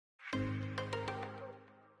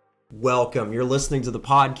Welcome. You're listening to the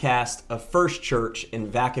podcast of First Church in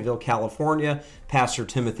Vacaville, California, Pastor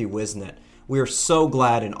Timothy Whiseant. We are so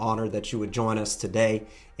glad and honored that you would join us today,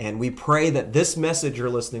 and we pray that this message you're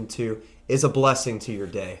listening to is a blessing to your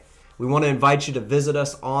day. We want to invite you to visit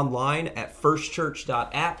us online at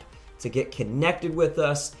firstchurch.app to get connected with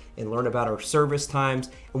us and learn about our service times,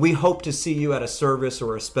 and we hope to see you at a service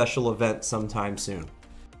or a special event sometime soon.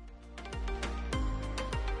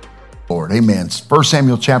 Lord, amen. 1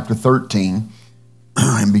 Samuel chapter 13,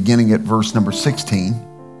 and beginning at verse number 16.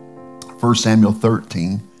 1 Samuel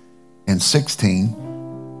 13 and 16.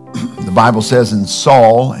 The Bible says, "And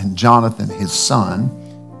Saul and Jonathan his son,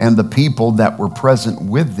 and the people that were present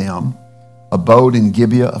with them, abode in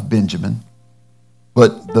Gibeah of Benjamin.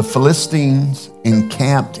 But the Philistines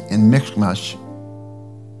encamped in Michmash,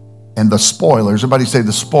 and the spoilers," everybody say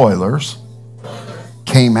the spoilers,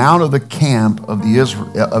 "came out of the camp of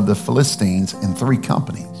the Philistines in three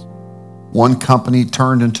companies. One company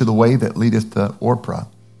turned into the way that leadeth to Orpah,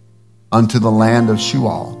 unto the land of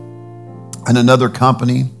Shual. And another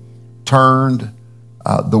company turned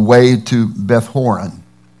the way to Beth-horon.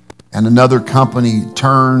 And another company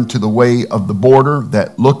turned to the way of the border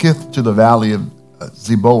that looketh to the valley of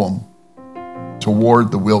Zeboim,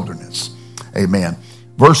 toward the wilderness." Amen.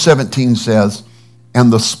 Verse 17 says,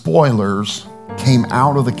 "And the spoilers came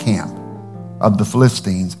out of the camp of the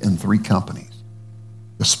Philistines in three companies."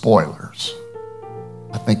 The spoilers.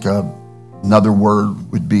 I think another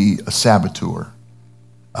word would be a saboteur.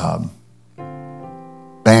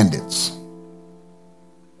 Bandits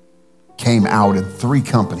came out in three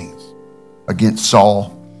companies against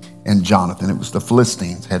Saul and Jonathan. It was the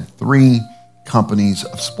Philistines had three companies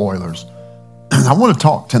of spoilers. I want to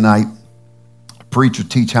talk tonight, preach or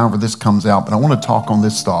teach, however this comes out, but I want to talk on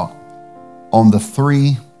this thought, on the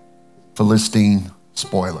three Philistine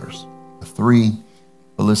spoilers. The three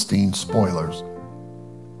Philistine spoilers.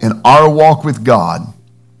 In our walk with God,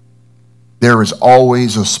 there is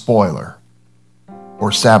always a spoiler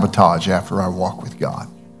or sabotage after our walk with God.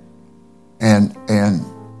 And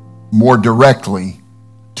more directly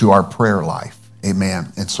to our prayer life.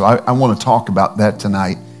 Amen. And so I want to talk about that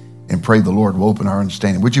tonight and pray the Lord will open our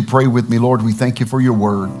understanding. Would you pray with me? Lord, we thank you for your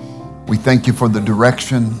word. We thank you for the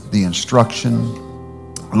direction, the instruction.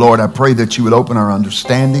 Lord, I pray that you would open our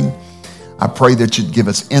understanding. I pray that you'd give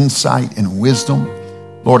us insight and wisdom.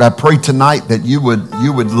 Lord, I pray tonight that you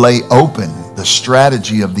would lay open the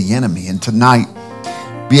strategy of the enemy, and tonight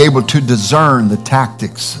be able to discern the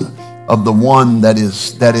tactics of the one that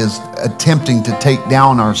is attempting to take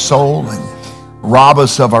down our soul and rob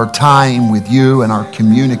us of our time with you and our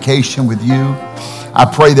communication with you. I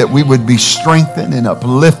pray that we would be strengthened and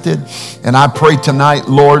uplifted. And I pray tonight,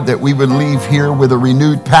 Lord, that we would leave here with a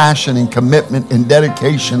renewed passion and commitment and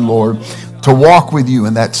dedication, Lord, to walk with you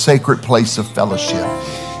in that sacred place of fellowship.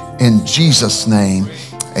 In Jesus' name,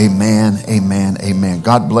 amen, amen, amen.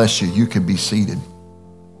 God bless you. You can be seated.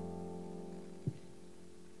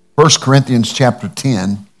 1 Corinthians chapter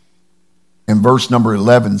 10 and verse number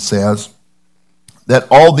 11 says that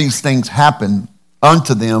all these things happen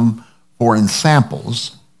unto them for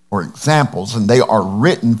examples, and they are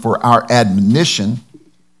written for our admonition,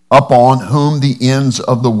 upon whom the ends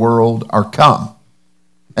of the world are come.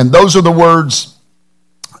 And those are the words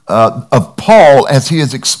of Paul as he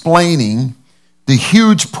is explaining the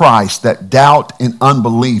huge price that doubt and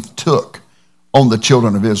unbelief took on the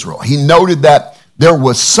children of Israel. He noted that there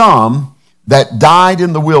was some that died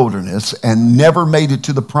in the wilderness and never made it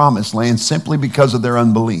to the promised land simply because of their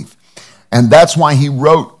unbelief. And that's why he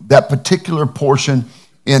wrote that particular portion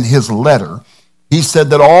in his letter. He said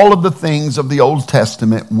that all of the things of the Old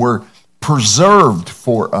Testament were preserved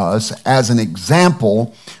for us as an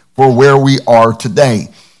example for where we are today.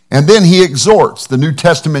 And then he exhorts the New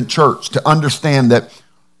Testament church to understand that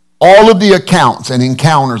all of the accounts and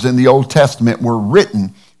encounters in the Old Testament were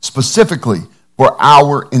written specifically for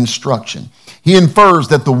our instruction. He infers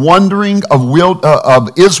that the wandering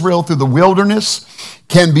of Israel through the wilderness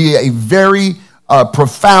can be a very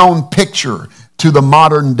profound picture to the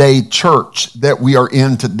modern day church that we are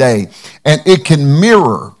in today. And it can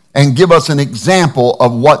mirror and give us an example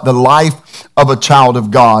of what the life of a child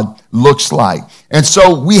of God looks like. And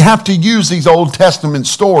so we have to use these Old Testament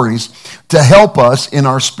stories to help us in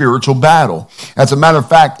our spiritual battle. As a matter of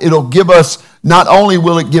fact, it'll give us, not only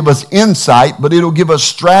will it give us insight, but it'll give us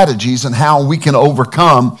strategies on how we can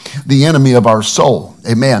overcome the enemy of our soul.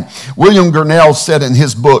 Amen. William Gurnall said in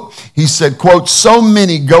his book, he said, quote, "So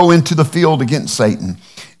many go into the field against Satan,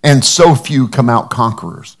 and so few come out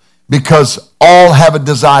conquerors, because all have a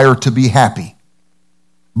desire to be happy,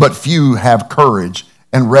 but few have courage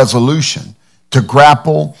and resolution to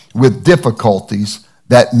grapple with difficulties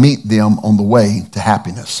that meet them on the way to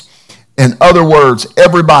happiness. In other words,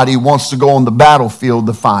 everybody wants to go on the battlefield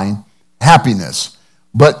to find happiness,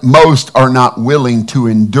 but most are not willing to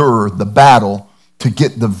endure the battle to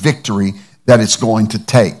get the victory that it's going to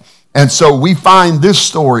take. And so we find this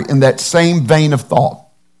story in that same vein of thought.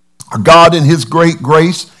 God, in his great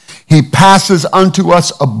grace, he passes unto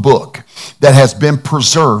us a book that has been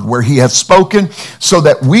preserved, where he has spoken so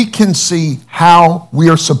that we can see how we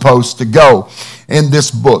are supposed to go. In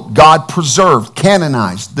this book, God preserved,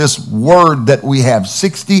 canonized this word that we have,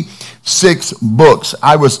 66 books.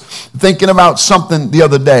 I was thinking about something the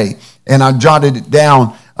other day, and I jotted it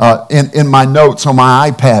down in my notes on my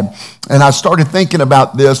iPad. And I started thinking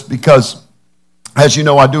about this because, as you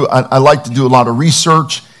know, I like to do a lot of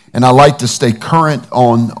research, and I like to stay current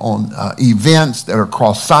on events that are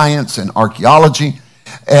across science and archaeology.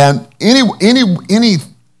 And any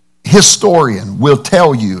historian will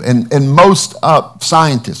tell you, and most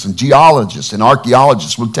scientists and geologists and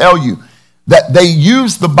archaeologists will tell you that they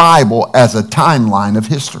use the Bible as a timeline of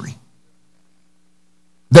history.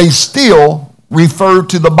 They still refer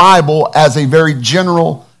to the Bible as a very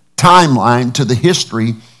general timeline to the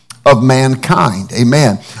history of mankind.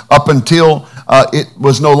 Amen. Up until it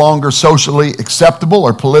was no longer socially acceptable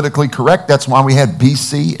or politically correct. That's why we had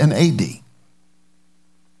BC and AD. It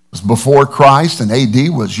was before Christ, and AD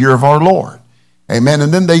was year of our Lord. Amen.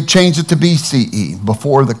 And then they changed it to BCE,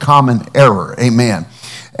 before the common era. Amen.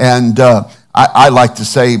 And I like to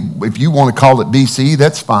say, if you want to call it BCE,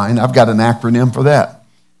 that's fine. I've got an acronym for that.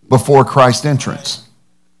 Before Christ's entrance.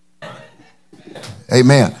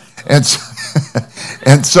 Amen.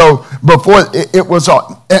 And so before it was,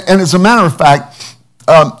 and as a matter of fact,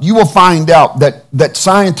 you will find out that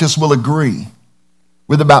scientists will agree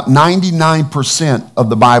with about 99% of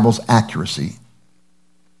the Bible's accuracy.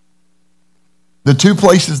 The two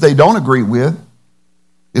places they don't agree with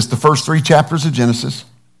is the first 3 chapters of Genesis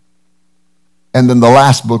and then the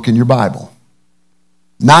last book in your Bible.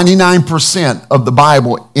 99% of the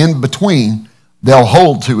Bible in between they'll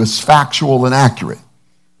hold to as factual and accurate.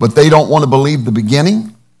 But they don't want to believe the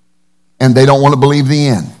beginning, and they don't want to believe the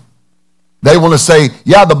end. They want to say,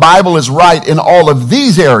 yeah, the Bible is right in all of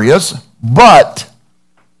these areas, but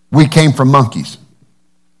we came from monkeys.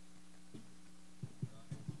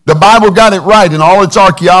 The Bible got it right in all its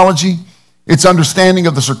archaeology, its understanding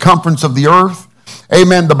of the circumference of the earth.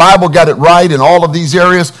 Amen. The Bible got it right in all of these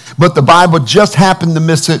areas, but the Bible just happened to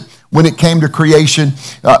miss it when it came to creation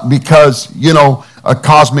because, a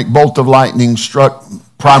cosmic bolt of lightning struck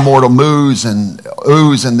primordial ooze,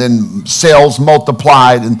 and then cells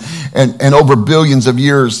multiplied, and over billions of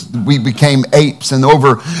years we became apes, and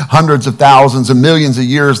over hundreds of thousands and millions of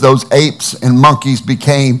years those apes and monkeys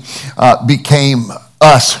became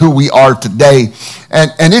us, who we are today.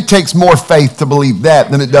 And it takes more faith to believe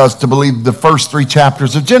that than it does to believe the first 3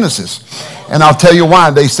 chapters of Genesis. And I'll tell you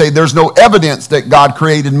why. They say there's no evidence that God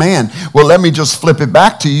created man. Well, let me just flip it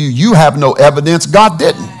back to you. You have no evidence God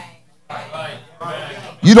didn't.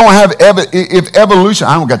 You don't have if evolution,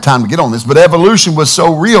 I don't got time to get on this, but evolution was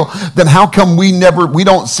so real, then how come we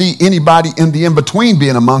don't see anybody in the in-between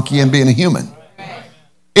being a monkey and being a human?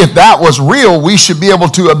 If that was real, we should be able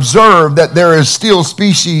to observe that there is still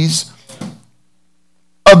species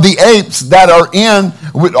of the apes that are in,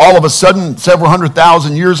 all of a sudden, several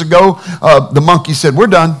 100,000 years ago, the monkey said, we're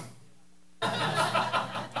done.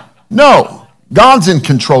 No, God's in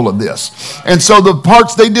control of this. And so the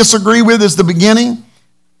parts they disagree with is the beginning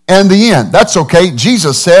and the end. That's okay.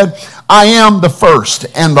 Jesus said, I am the first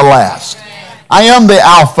and the last. I am the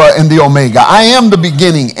Alpha and the Omega. I am the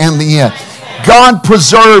beginning and the end. God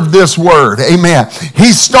preserved this word. Amen.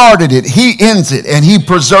 He started it. He ends it. And he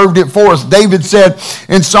preserved it for us. David said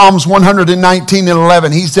in Psalms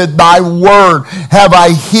 119:11, he said, thy word have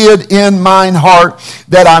I hid in mine heart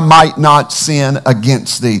that I might not sin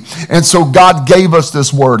against thee. And so God gave us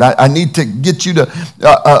this word. I need to get you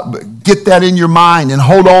to get that in your mind and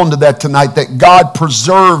hold on to that tonight, that God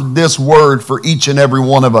preserved this word for each and every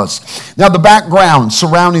one of us. Now, the background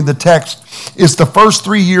surrounding the text is the first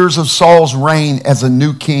 3 years of Saul's reign as a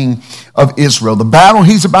new king of Israel. The battle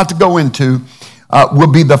he's about to go into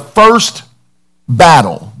will be the first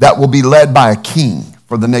battle that will be led by a king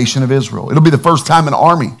for the nation of Israel. It'll be the first time an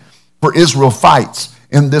army for Israel fights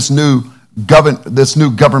in this new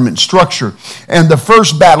government structure. And the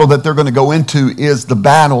first battle that they're going to go into is the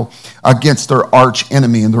battle against their arch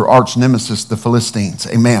enemy and their arch nemesis, the Philistines.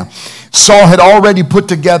 Amen. Saul had already put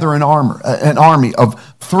together an army of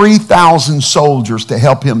 3,000 soldiers to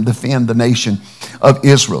help him defend the nation of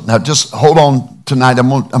Israel. Now just hold on tonight,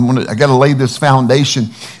 I got to lay this foundation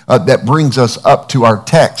that brings us up to our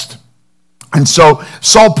text. And so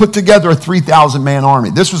Saul put together a 3,000-man army.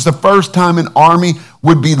 This was the first time an army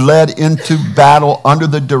would be led into battle under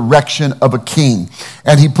the direction of a king.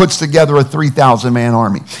 And he puts together a 3,000-man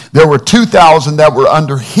army. There were 2,000 that were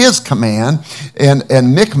under his command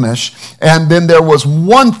and Michmash. And then there was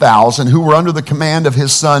 1,000 who were under the command of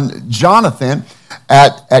his son Jonathan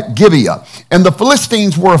at Gibeah. And the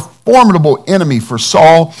Philistines were a formidable enemy for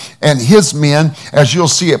Saul and his men, as you'll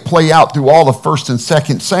see it play out through all of 1st and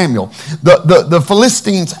 2nd Samuel. The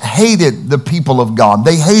Philistines hated the people of God.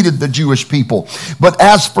 They hated the Jewish people. But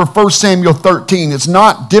as for 1 Samuel 13, it's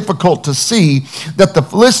not difficult to see that the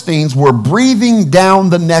Philistines were breathing down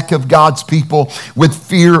the neck of God's people with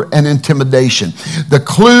fear and intimidation. The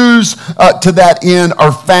clues to that end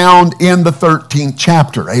are found in the 13th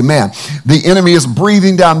chapter. Amen. The enemy is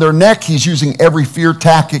breathing down their neck. He's using every fear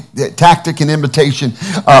tactic and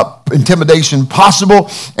intimidation possible,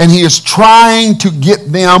 and he is trying to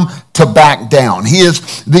get them to back down.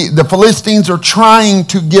 The Philistines are trying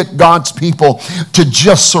to get God's people to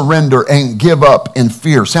just surrender and give up in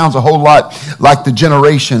fear. Sounds a whole lot like the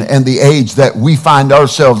generation and the age that we find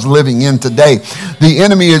ourselves living in today. The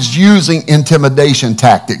enemy is using intimidation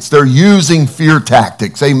tactics. They're using fear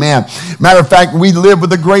tactics. Amen. Matter of fact, we live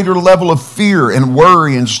with a greater level of fear and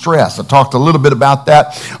worry and stress. I talked a little bit about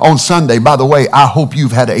that on Sunday. By the way, I hope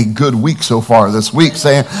you've had a good week so far this week,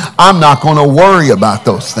 saying, I'm not going to worry about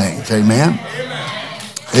those things. Amen.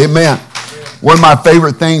 Amen. One of my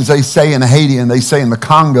favorite things they say in Haiti and they say in the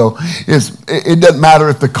Congo is it doesn't matter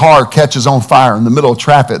if the car catches on fire in the middle of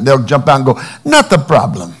traffic. They'll jump out and go, not the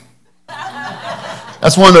problem.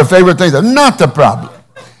 That's one of their favorite things. Not the problem.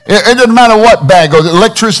 It doesn't matter what bag goes.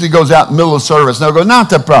 Electricity goes out in the middle of service. And they'll go, not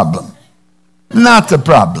the problem. Not the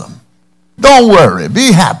problem. Don't worry.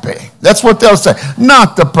 Be happy. That's what they'll say.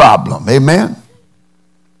 Not the problem. Amen.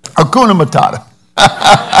 Hakuna Matata.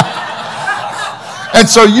 And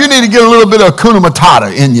so you need to get a little bit of Hakuna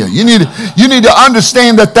Matata in you. You need to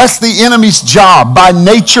understand that that's the enemy's job by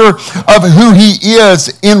nature of who he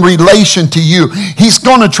is in relation to you. He's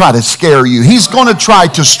going to try to scare you. He's going to try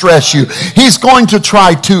to stress you. He's going to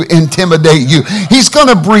try to intimidate you. He's going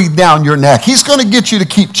to breathe down your neck. He's going to get you to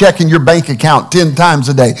keep checking your bank account 10 times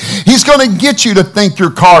a day. He's going to get you to think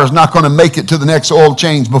your car is not going to make it to the next oil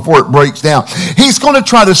change before it breaks down. He's going to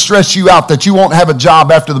try to stress you out that you won't have a job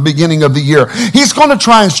after the beginning of the year. He's going to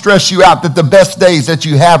try and stress you out that the best days that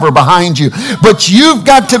you have are behind you. But you've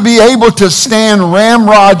got to be able to stand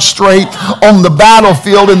ramrod straight on the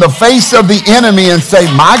battlefield in the face of the enemy and say,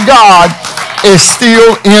 my God is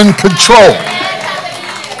still in control.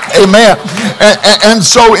 Amen. And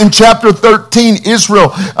so in chapter 13,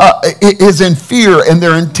 Israel is in fear and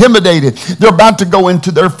they're intimidated. They're about to go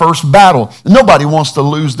into their first battle. Nobody wants to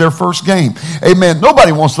lose their first game. Amen.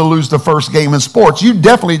 Nobody wants to lose the first game in sports. You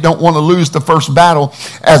definitely don't want to lose the first battle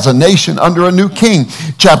as a nation under a new king.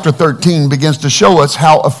 Chapter 13 begins to show us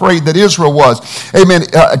how afraid that Israel was. Amen.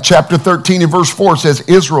 Chapter 13 and verse 4 says,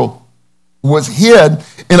 Israel was hid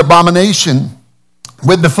in abomination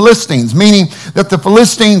with the Philistines, meaning that the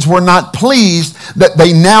Philistines were not pleased that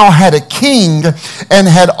they now had a king and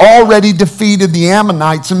had already defeated the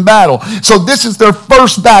Ammonites in battle. So this is their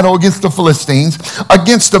first battle against the Philistines,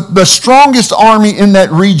 against the strongest army in that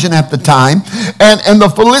region at the time. And the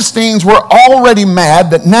Philistines were already mad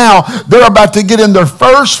that now they're about to get in their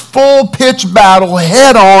first full pitch battle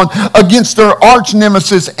head on against their arch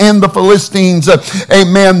nemesis and the Philistines.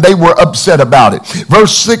 Amen. They were upset about it.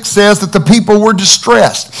 Verse 6 says that the people were distressed.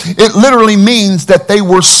 It literally means that they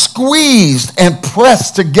were squeezed and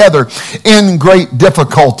pressed together in great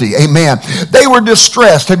difficulty. Amen. They were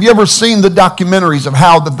distressed. Have you ever seen the documentaries of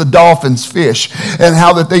how that the dolphins fish and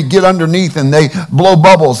how that they get underneath and they blow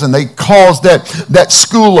bubbles and they cause that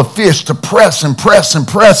school of fish to press and press and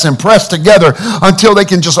press and press together until they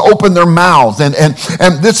can just open their mouths. And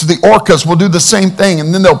this is the orcas will do the same thing,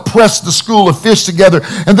 and then they'll press the school of fish together,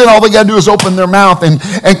 and then all they got to do is open their mouth and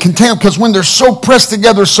contain, because when they're so pressed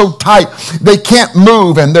together so tight, they can't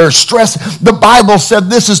move and they're stressed. The Bible said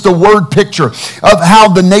this is the word picture of how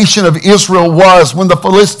the nation of Israel was when the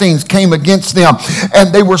Philistines came against them,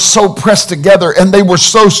 and they were so pressed together and they were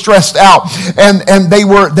so stressed out, and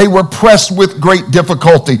they were pressed with great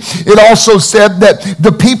difficulty. It also said that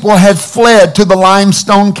the people had fled to the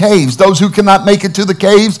limestone caves. Those who cannot make it to the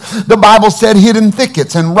caves, the Bible said, hid in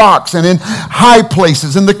thickets and rocks and in high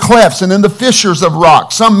places, in the clefts and in the fissures of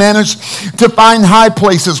rocks. Some managed to find high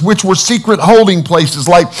places, which were secret holding places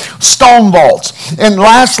like stone vaults. And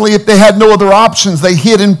lastly, if they had no other options, they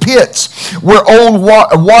hid in pits where old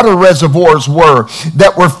water reservoirs were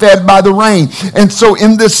that were fed by the rain. And so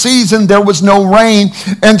in this season, there was no rain.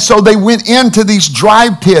 And so they went into these dry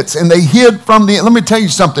pits and they hid from the, let me tell you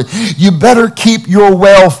something. You better keep your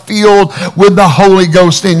well filled with the Holy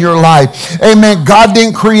Ghost in your life. Amen. God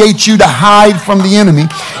didn't create you to hide from the enemy.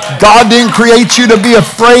 God didn't create you to be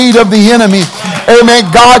afraid of the enemy.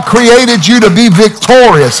 Amen. God created you to be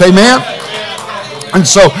victorious. Amen. And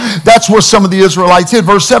so that's where some of the Israelites hid.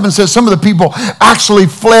 Verse 7 says some of the people actually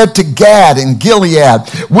fled to Gad and Gilead,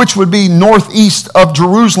 which would be northeast of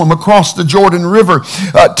Jerusalem, across the Jordan River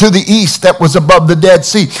to the east that was above the Dead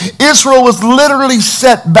Sea. Israel was literally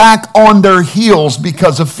set back on their heels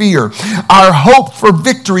because of fear. Our hope for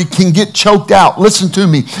victory can get choked out. Listen to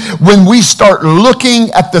me. When we start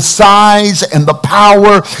looking at the size and the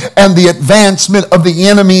power and the advancement of the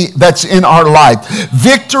enemy that's in our life,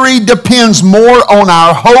 victory depends more on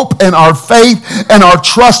our hope and our faith and our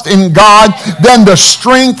trust in God than the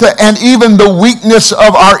strength and even the weakness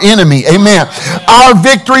of our enemy. Amen. Our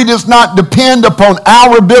victory does not depend upon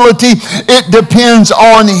our ability. It depends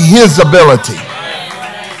on his ability.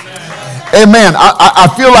 Amen. I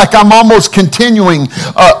feel like I'm almost continuing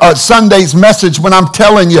Sunday's message when I'm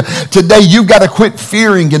telling you today you've got to quit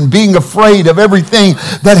fearing and being afraid of everything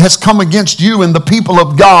that has come against you and the people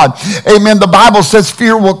of God. Amen. The Bible says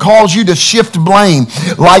fear will cause you to shift blame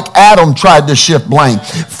like Adam tried to shift blame.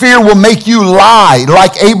 Fear will make you lie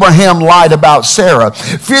like Abraham lied about Sarah.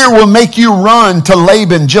 Fear will make you run to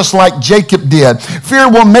Laban just like Jacob did. Fear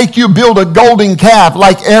will make you build a golden calf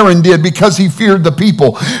like Aaron did because he feared the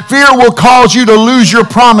people. Fear will cause you to lose your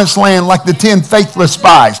promised land like the 10 faithless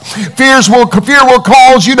spies. Fear will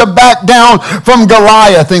cause you to back down from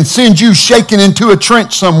Goliath and send you shaking into a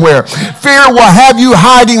trench somewhere. Fear will have you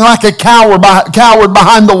hiding like a coward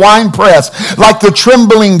behind the winepress, like the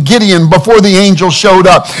trembling Gideon before the angel showed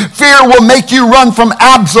up. Fear will make you run from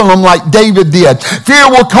Absalom like David did.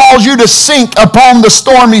 Fear will cause you to sink upon the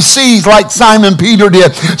stormy seas like Simon Peter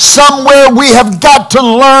did. Somewhere we have got to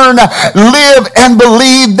learn, live, and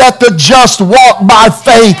believe that the just walk by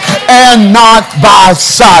faith and not by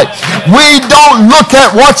sight. We don't look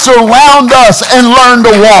at what's around us and learn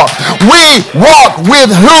to walk. We walk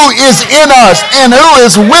with who is in us and who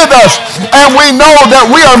is with us, and we know that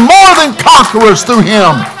we are more than conquerors through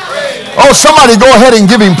him. Oh, somebody go ahead and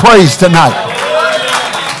give him praise tonight.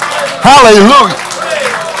 Hallelujah.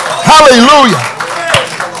 Hallelujah.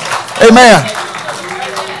 Amen.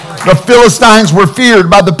 The Philistines were feared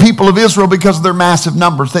by the people of Israel because of their massive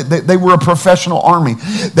numbers. They were a professional army.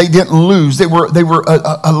 They didn't lose. They were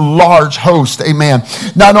a large host. Amen.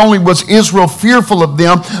 Not only was Israel fearful of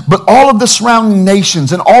them, but all of the surrounding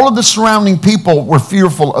nations and all of the surrounding people were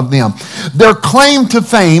fearful of them. Their claim to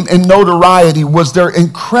fame and notoriety was their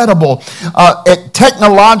incredible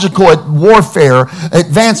technological warfare,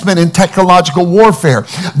 advancement in technological warfare.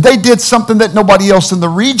 They did something that nobody else in the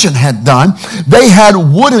region had done. They had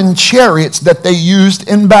wooden chariots that they used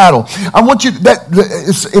in battle. I want you that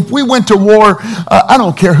if we went to war, I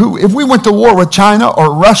don't care who, if we went to war with China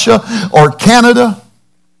or Russia or Canada,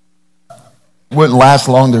 wouldn't last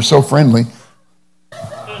long. They're so friendly.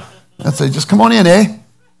 I'd say, just come on in, eh?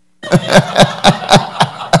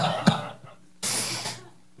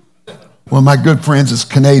 Well, my good friends is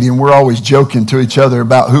Canadian. We're always joking to each other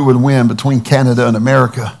about who would win between Canada and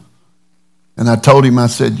America. And I told him, I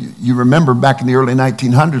said, you remember back in the early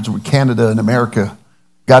 1900s when Canada and America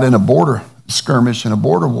got in a border skirmish and a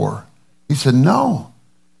border war? He said, no.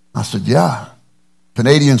 I said, yeah.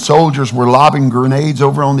 Canadian soldiers were lobbing grenades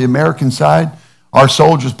over on the American side. Our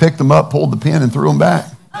soldiers picked them up, pulled the pin, and threw them back.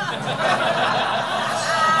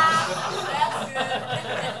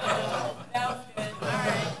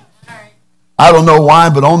 I don't know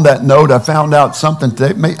why, but on that note, I found out something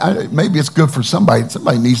today. Maybe it's good for somebody.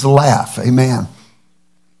 Somebody needs to laugh. Amen.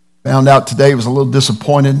 Found out today, was a little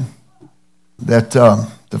disappointed that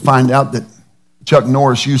to find out that Chuck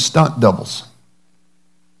Norris used stunt doubles.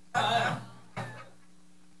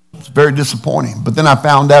 It's very disappointing. But then I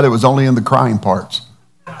found out it was only in the crying parts.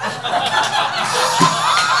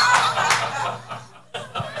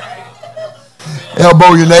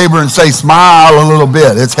 Elbow your neighbor and say, smile a little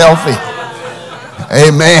bit. It's healthy.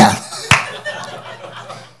 Amen.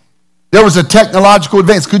 There was a technological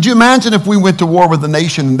advance. Could you imagine if we went to war with a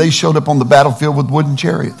nation and they showed up on the battlefield with wooden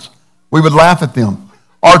chariots? We would laugh at them.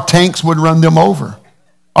 Our tanks would run them over.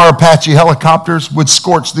 Our Apache helicopters would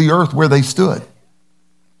scorch the earth where they stood.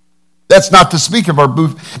 That's not to speak of our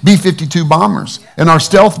B-52 bombers and our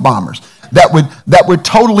stealth bombers that would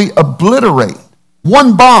totally obliterate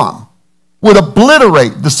One bomb would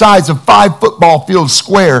obliterate the size of 5 football fields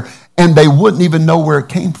square, and they wouldn't even know where it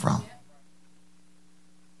came from.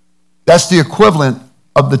 That's the equivalent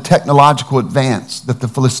of the technological advance that the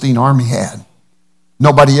Philistine army had.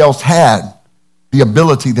 Nobody else had the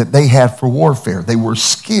ability that they had for warfare. They were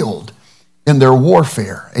skilled in their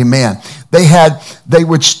warfare. Amen. They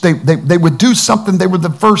would do something. They were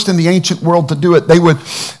the first in the ancient world to do it.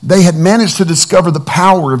 They had managed to discover the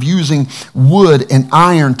power of using wood and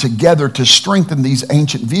iron together to strengthen these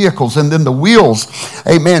ancient vehicles. And then the wheels,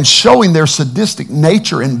 amen, showing their sadistic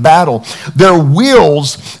nature in battle. Their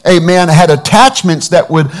wheels, amen, had attachments that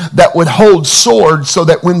would hold swords, so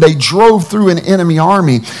that when they drove through an enemy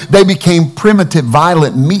army, they became primitive,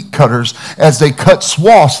 violent meat cutters as they cut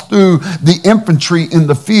swaths through the infantry in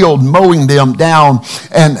the field, mowing them down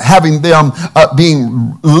and having them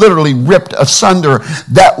being literally ripped asunder.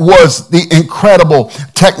 That was the incredible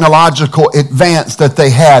technological advance that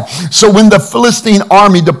they had. So when the Philistine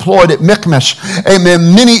army deployed at Michmash,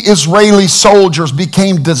 amen, many Israeli soldiers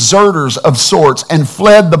became deserters of sorts and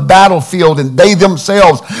fled the battlefield, and they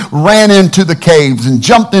themselves ran into the caves and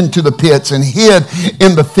jumped into the pits and hid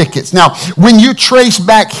in the thickets. Now, when you trace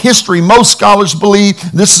back history, most scholars believe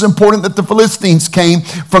this is important, that the Philistines came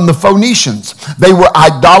from the Phoenicians. They were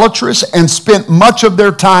idolatrous and spent much of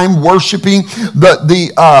their time worshiping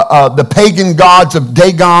the pagan gods of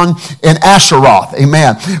Dagon and Asheroth.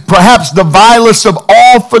 Amen. Perhaps the vilest of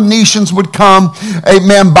all Phoenicians would come,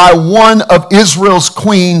 amen, by one of Israel's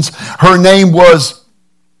queens. Her name was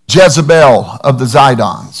Jezebel of the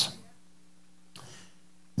Zidons.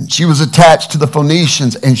 She was attached to the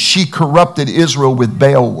Phoenicians, and she corrupted Israel with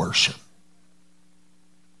Baal worship.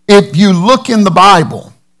 If you look in the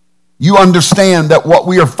Bible, you understand that what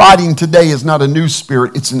we are fighting today is not a new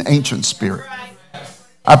spirit, it's an ancient spirit.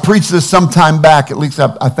 I preached this some time back, at least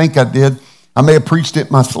I think I did. I may have preached it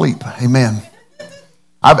in my sleep. Amen.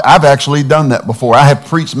 I've actually done that before. I have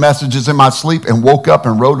preached messages in my sleep and woke up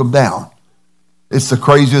and wrote them down. It's the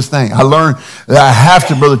craziest thing. I learned that I have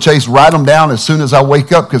to, Brother Chase, write them down as soon as I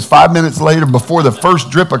wake up, because 5 minutes later, before the first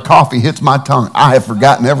drip of coffee hits my tongue, I have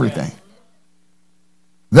forgotten everything.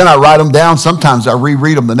 Then I write them down. Sometimes I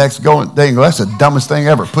reread them the next day and go, that's the dumbest thing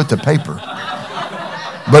ever, put to paper.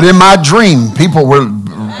 But in my dream, people were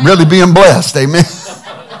really being blessed. Amen.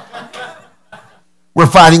 We're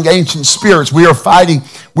fighting ancient spirits. We are fighting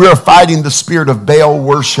the spirit of Baal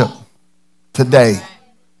worship today.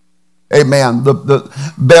 Amen. The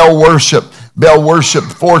Baal worship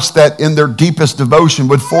forced that in their deepest devotion,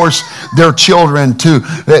 would force their children to,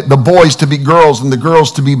 the boys to be girls and the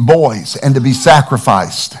girls to be boys and to be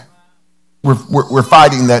sacrificed. We're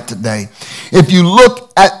fighting that today. If you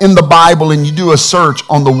look in the Bible and you do a search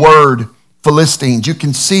on the word Philistines, you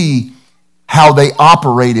can see how they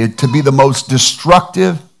operated to be the most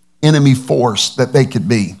destructive enemy force that they could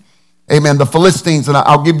be. Amen. The Philistines, and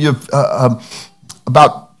I'll give you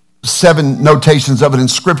about 7 notations of it in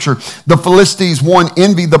Scripture. The Philistines, one,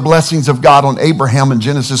 envied the blessings of God on Abraham in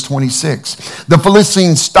Genesis 26. The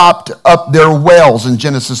Philistines stopped up their wells in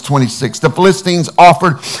Genesis 26. The Philistines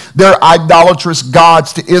offered their idolatrous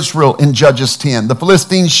gods to Israel in Judges 10. The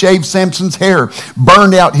Philistines shaved Samson's hair,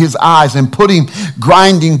 burned out his eyes, and put him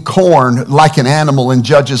grinding corn like an animal in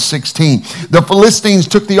Judges 16. The Philistines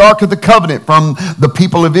took the Ark of the Covenant from the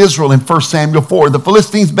people of Israel in 1 Samuel 4. The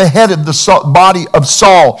Philistines beheaded the body of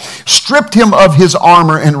Saul, stripped him of his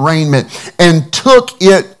armor and raiment, and took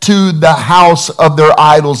it to the house of their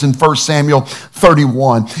idols in 1 Samuel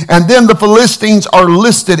 31. And then the Philistines are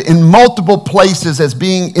listed in multiple places as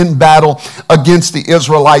being in battle against the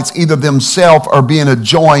Israelites, either themselves or being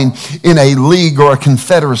joined in a league or a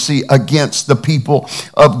confederacy against the people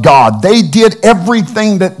of God. They did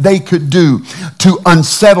everything that they could do to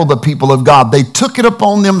unsettle the people of God. They took it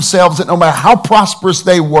upon themselves that no matter how prosperous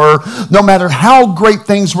they were, no matter how great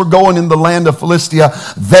things were going in the land of Philistia,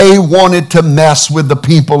 they wanted to mess with the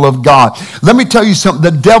people of God. Let me tell you something.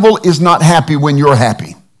 The devil is not happy when you're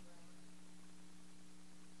happy.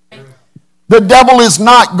 The devil is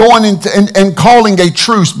not going into and calling a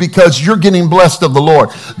truce because you're getting blessed of the Lord.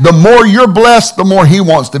 The more you're blessed, the more he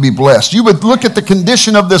wants to be blessed. You would look at the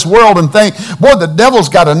condition of this world and think, boy, the devil's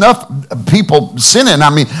got enough people sinning. I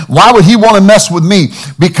mean, why would he want to mess with me?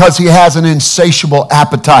 Because he has an insatiable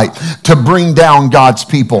appetite to bring down God's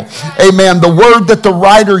people. Amen. The word that the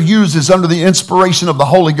writer uses under the inspiration of the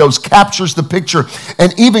Holy Ghost captures the picture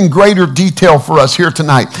in even greater detail for us here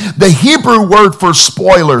tonight. The Hebrew word for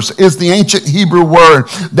spoilers is the ancient Hebrew word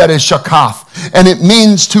that is shakaf, and it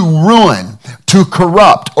means to ruin, to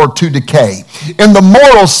corrupt or to decay. In the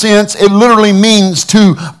moral sense, it literally means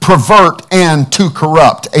to pervert and to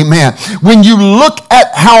corrupt. Amen. When you look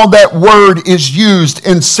at how that word is used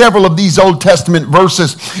in several of these Old Testament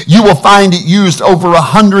verses, you will find it used over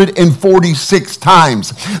 146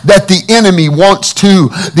 times. That the enemy wants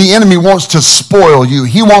to spoil you.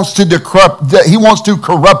 He wants to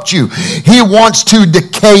corrupt you. He wants to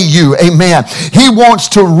decay you. Amen. He wants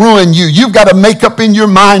to ruin you. You've got to make up in your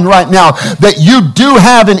mind right now that you do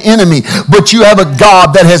have an enemy, but you have a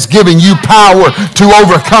God that has given you power to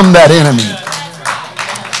overcome that enemy.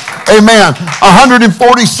 Amen.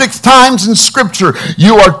 146 times in Scripture,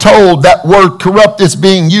 you are told that word corrupt is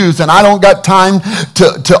being used, and I don't got time to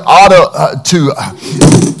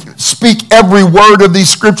speak every word of these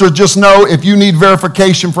scriptures. Just know, if you need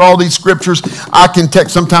verification for all these scriptures, I can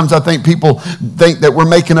text. Sometimes I think people think that we're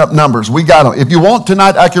making up numbers. We got them. If you want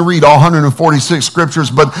tonight, I can read all 146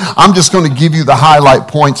 scriptures, but I'm just going to give you the highlight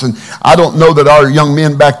points, and I don't know that our young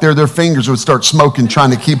men back there, their fingers would start smoking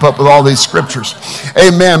trying to keep up with all these scriptures.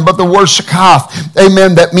 Amen. But the word shakaf,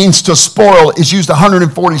 amen, that means to spoil, is used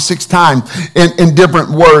 146 times in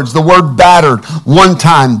different words. The word battered, 1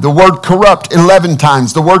 time. The word corrupt, 11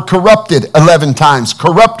 times. The word corrupted, 11 times.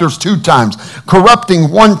 Corruptors, 2 times.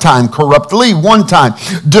 Corrupting, 1 time. Corruptly, 1 time.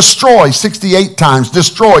 Destroy, 68 times.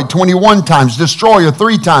 Destroyed, 21 times. Destroyer,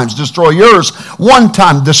 3 times. Destroyers, 1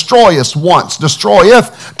 time. Destroyest, once.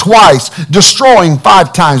 Destroyeth, twice. Destroying,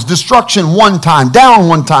 5 times. Destruction, 1 time. Down,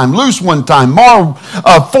 1 time. Loose, 1 time.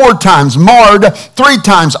 4 times. Marred, 3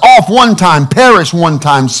 times. Off, 1 time. Perish, 1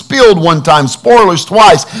 time. Spilled, 1 time. Spoilers,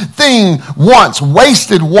 twice. Thing, once.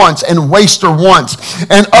 Wasted, once. And waster, once.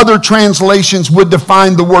 And other translations would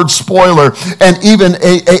define the word spoiler and even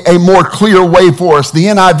a more clear way for us. The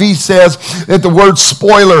NIV says that the word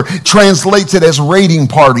spoiler translates it as raiding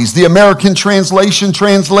parties. The American translation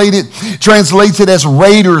translates it as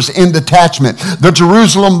raiders in detachment. The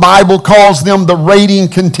Jerusalem Bible calls them the raiding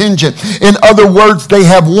contingent. In other words, they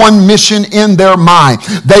have one mission in their mind.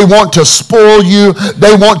 They want to spoil you.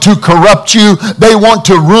 They want to corrupt you. They want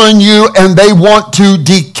to ruin you, and they want to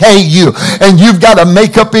decay you. And you've got to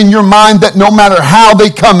make up in your mind that no matter how they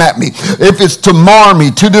come at me, if it's to mar me,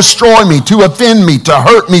 to destroy me, to offend me, to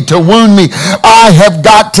hurt me, to wound me, I have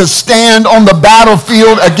got to stand on the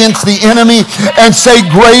battlefield against the enemy and say,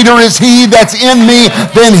 greater is he that's in me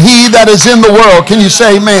than he that is in the world. Can you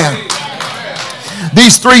say amen?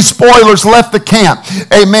 These 3 spoilers left the camp,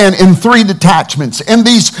 amen, in 3 detachments. And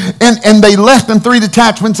they left in 3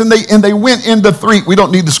 detachments, and they went into 3. We don't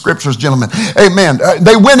need the scriptures, gentlemen. Amen.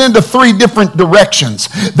 They went into 3 different directions.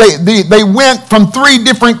 They went from 3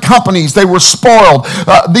 different companies. They were spoiled.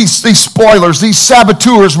 These spoilers, these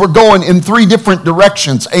saboteurs were going in 3 different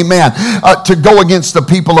directions, amen, to go against the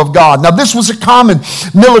people of God. Now, this was a common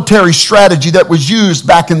military strategy that was used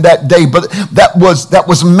back in that day, but that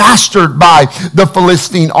was mastered by the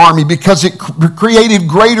Philistine army because it created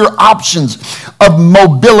greater options of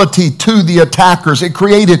mobility to the attackers. It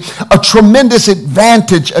created a tremendous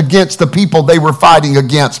advantage against the people they were fighting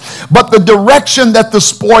against. But the direction that the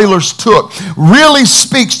spoilers took really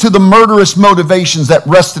speaks to the murderous motivations that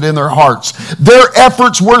rested in their hearts. Their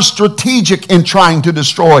efforts were strategic in trying to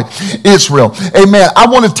destroy Israel. Amen. I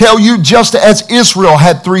want to tell you, just as Israel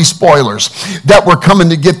had 3 spoilers that were coming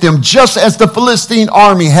to get them, just as the Philistine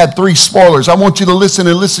army had 3 spoilers, I want you to listen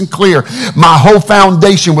and listen clear. My whole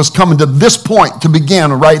foundation was coming to this point to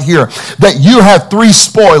begin right here, that you have 3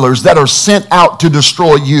 spoilers that are sent out to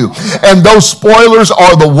destroy you. And those spoilers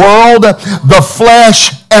are the world, the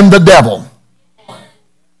flesh, and the devil.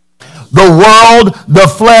 The world, the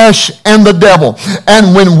flesh, and the devil.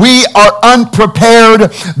 And when we are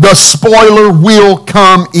unprepared, the spoiler will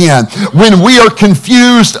come in. When we are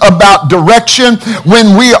confused about direction,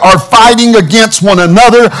 when we are fighting against one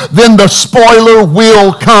another, then the spoiler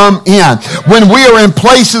will come in. When we are in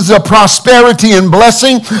places of prosperity and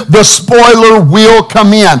blessing, the spoiler will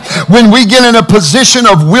come in. When we get in a position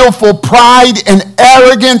of willful pride and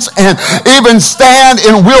arrogance and even stand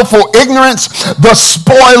in willful ignorance, the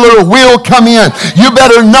spoiler will come in. You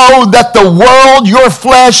better know that the world, your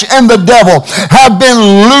flesh, and the devil have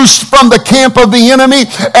been loosed from the camp of the enemy,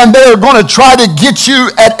 and they are going to try to get you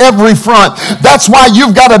at every front. That's why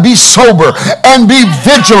you've got to be sober and be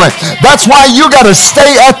vigilant. That's why you got to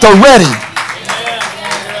stay at the ready.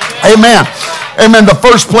 Amen. Amen. The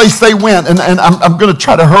first place they went, and I'm going to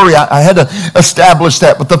try to hurry. I had to establish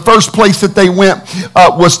that. But the first place that they went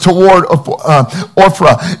was toward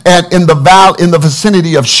Ophrah, and in the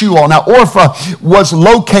vicinity of Shual. Now, Ophrah was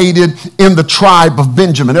located in the tribe of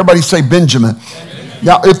Benjamin. Everybody say Benjamin.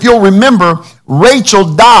 Now, if you'll remember,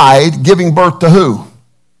 Rachel died giving birth to who?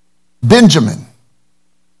 Benjamin.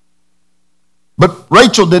 But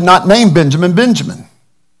Rachel did not name Benjamin Benjamin.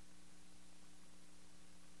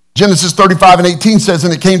 Genesis 35:18 says,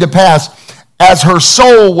 and it came to pass, as her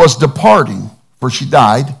soul was departing, for she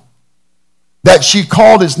died, that she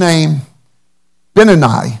called his name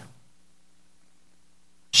Benoni.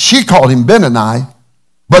 She called him Benoni,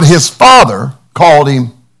 but his father called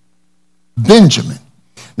him Benjamin.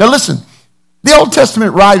 Now listen, the Old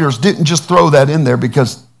Testament writers didn't just throw that in there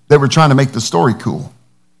because they were trying to make the story cool.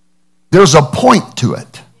 There's a point to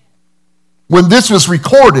it. When this was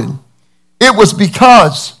recorded, it was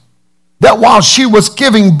because that while she was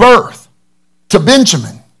giving birth to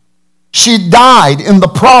Benjamin, she died in the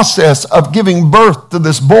process of giving birth to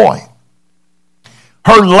this boy.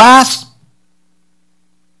 Her last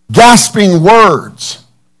gasping words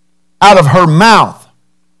out of her mouth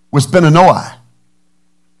was Benoni.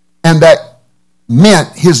 And that meant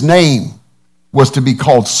his name was to be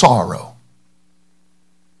called sorrow.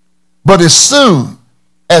 But as soon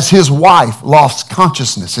as his wife lost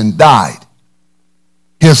consciousness and died,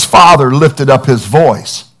 his father lifted up his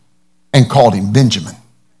voice and called him Benjamin.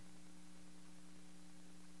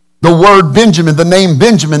 The word Benjamin, the name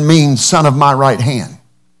Benjamin, means son of my right hand.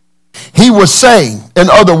 He was saying, in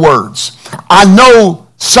other words, I know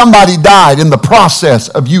somebody died in the process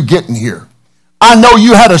of you getting here. I know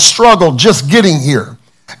you had a struggle just getting here,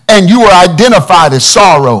 and you were identified as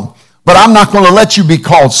sorrow. But I'm not going to let you be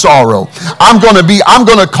called sorrow. I'm going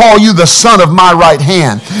to call you the son of my right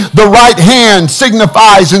hand. The right hand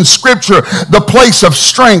signifies in Scripture the place of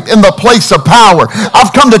strength and the place of power. I've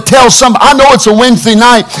come to tell I know it's a Wednesday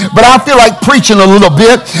night, but I feel like preaching a little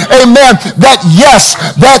bit. Amen. That yes,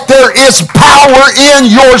 that there is power in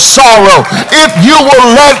your sorrow. If you will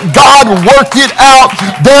let God work it out,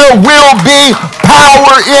 there will be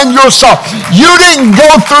power in your sorrow. You didn't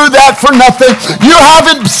go through that for nothing. You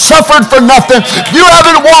haven't suffered for nothing. You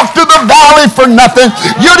haven't walked through the valley for nothing.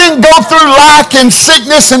 You didn't go through lack and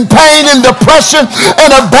sickness and pain and depression and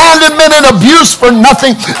abandonment and abuse for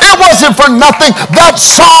nothing. It wasn't for nothing. That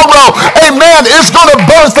sorrow, amen, is going to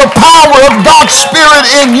birth the power of God's Spirit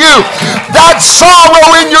in you. That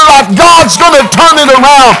sorrow in your life, God's going to turn it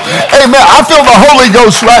around. Amen. I feel the Holy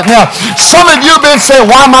Ghost right now. Some of you have been saying,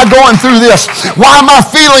 why am I going through this? Why am I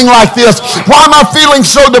feeling like this? Why am I feeling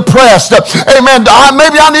so depressed? Amen.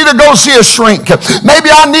 Maybe I need to go see a shrink.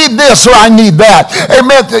 Maybe I need this or I need that.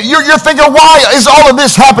 Amen. You're thinking, why is all of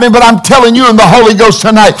this happening? But I'm telling you in the Holy Ghost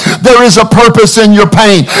tonight, there is a purpose in your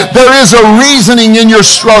pain. There is a reasoning in your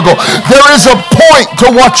struggle. There is a point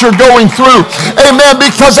to what you're going through. Amen.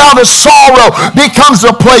 Because out of sorrow becomes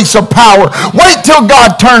a place of power. Wait till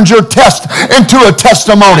God turns your test into a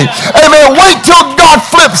testimony. Amen. Wait till God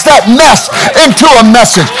flips that mess into a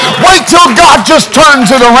message. Wait till God just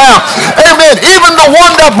turns it around. Amen. Even the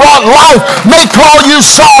one that brought life may call you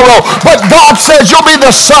sorrow, but God says you'll be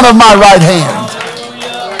the son of my right hand.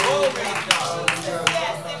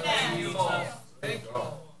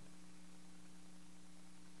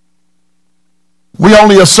 We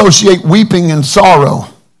only associate weeping and sorrow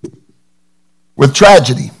with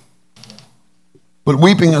tragedy, but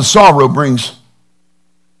weeping and sorrow brings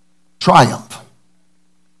triumph.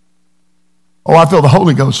 Oh, I feel the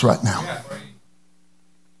Holy Ghost right now.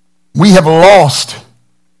 We have lost.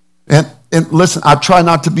 And listen, I try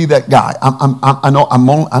not to be that guy. I know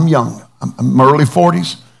I'm young. I'm in my early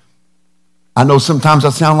 40s. I know sometimes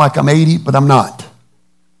I sound like I'm 80, but I'm not.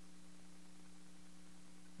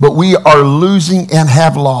 But we are losing and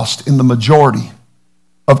have lost in the majority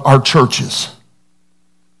of our churches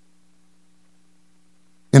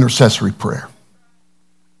intercessory prayer.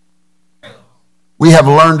 We have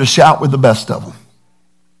learned to shout with the best of them.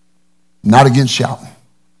 Not against shouting.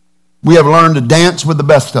 We have learned to dance with the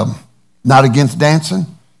best of them. Not against dancing.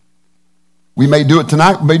 We may do it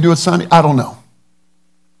tonight, we may do it Sunday. I don't know.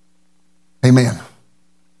 Amen.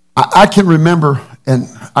 I can remember, and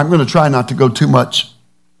I'm going to try not to go too much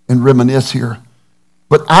and reminisce here,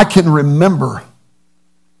 but I can remember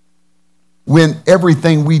when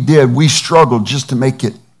everything we did, we struggled just to make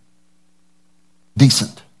it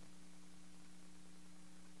decent.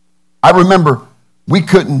 I remember we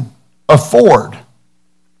couldn't afford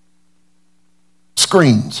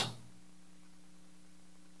screens.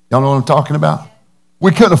 Y'all know what I'm talking about?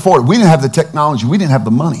 We couldn't afford it. We didn't have the technology. We didn't have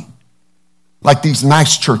the money like these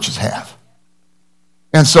nice churches have.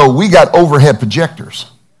 And so we got overhead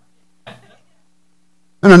projectors.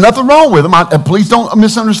 And there's nothing wrong with them. Please don't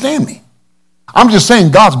misunderstand me. I'm just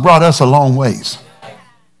saying God's brought us a long ways.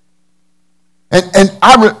 And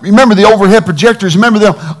I remember the overhead projectors. Remember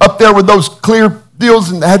them up there with those clear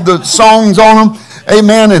deals and had the songs on them?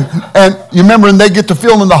 Amen. And you remember when they get to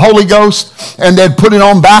feeling the Holy Ghost and they'd put it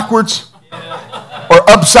on backwards or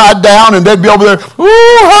upside down and they'd be over there,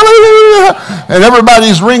 ooh, hallelujah. And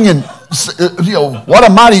everybody's ringing, you know, what a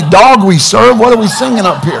mighty dog we serve. What are we singing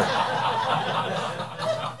up here?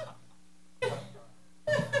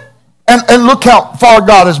 And look how far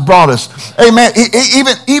God has brought us. Amen.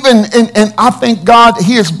 And I thank God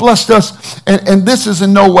He has blessed us. And this is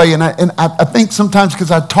in no way, and I think sometimes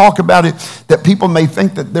because I talk about it, that people may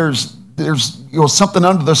think that there's something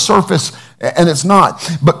under the surface, and it's not.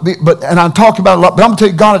 But I talk about it a lot, but I'm going to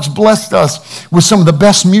tell you, God has blessed us with some of the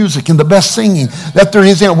best music and the best singing that there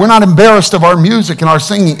is. We're not embarrassed of our music and our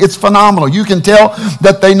singing. It's phenomenal. You can tell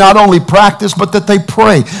that they not only practice, but that they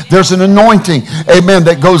pray. There's an anointing, amen,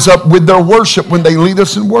 that goes up with their worship when they lead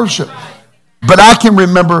us in worship. But I can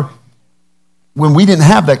remember when we didn't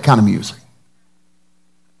have that kind of music.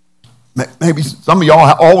 Maybe some of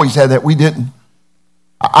y'all always had that. We didn't.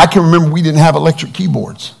 I can remember we didn't have electric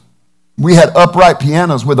keyboards. We had upright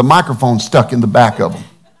pianos with a microphone stuck in the back of them.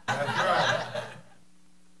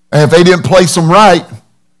 And if they didn't place them right,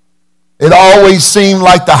 it always seemed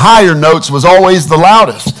like the higher notes was always the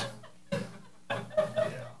loudest.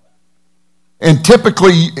 And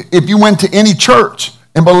typically, if you went to any church,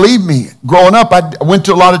 and believe me, growing up, I went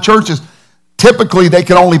to a lot of churches, typically they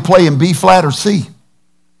could only play in B flat or C.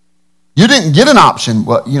 You didn't get an option.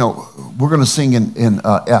 Well, you know, we're going to sing in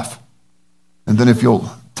F. And then if you'll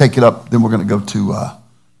take it up, then we're going to go to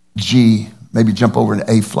G, maybe jump over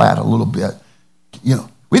into A flat a little bit. You know,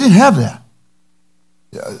 we didn't have that.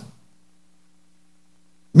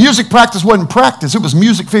 Music practice wasn't practice. It was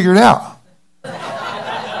music figured out.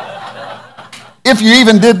 If you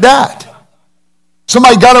even did that.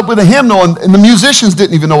 Somebody got up with a hymnal and the musicians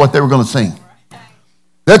didn't even know what they were going to sing.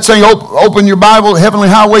 They'd sing, open your Bible, Heavenly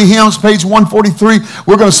Highway Hymns, page 143.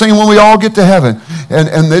 We're going to sing When We All Get to Heaven.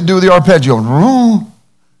 And they'd do the arpeggio.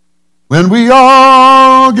 When we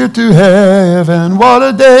all get to heaven, what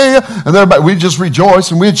a day. And everybody, we'd just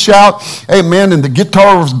rejoice and we'd shout, amen. And the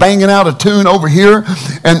guitar was banging out a tune over here.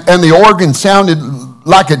 And the organ sounded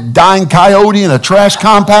like a dying coyote in a trash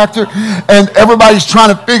compactor. And everybody's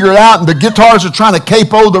trying to figure it out. And the guitars are trying to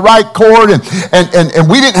capo the right chord. And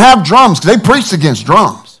we didn't have drums because they preached against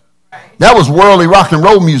drums. That was worldly rock and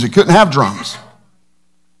roll music. Couldn't have drums.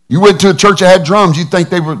 You went to a church that had drums, you'd think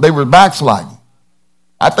they were backsliding.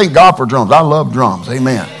 I thank God for drums. I love drums.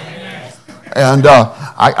 Amen. And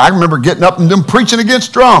I remember getting up and them preaching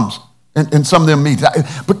against drums in some of them meetings.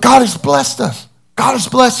 But God has blessed us. God has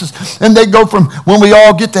blessed us. And they go from when we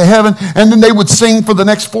all get to heaven, and then they would sing for the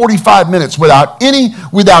next 45 minutes without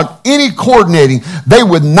any coordinating. They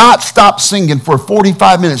would not stop singing for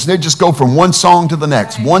 45 minutes. They'd just go from one song to the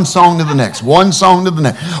next, one song to the next, one song to the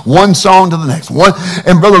next, one song to the next.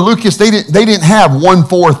 And Brother Lucas, they didn't have 1,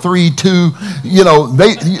 4, 3, 2. You know,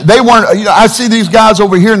 they weren't. You know, I see these guys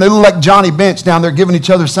over here, and they look like Johnny Bench down there giving each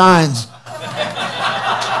other signs.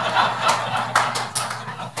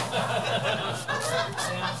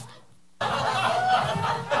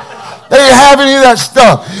 They didn't have any of that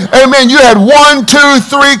stuff. Amen. You had 1, 2,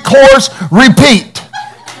 3, chorus, repeat.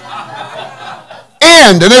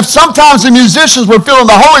 And if sometimes the musicians were feeling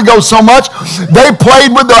the Holy Ghost so much, they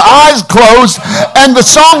played with their eyes closed, and the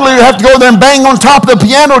song leader had to go there and bang on top of the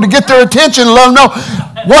piano to get their attention and let them know.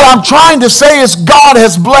 What I'm trying to say is God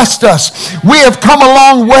has blessed us. We have come a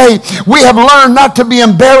long way. We have learned not to be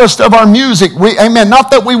embarrassed of our music. Amen.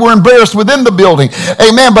 Not that we were embarrassed within the building.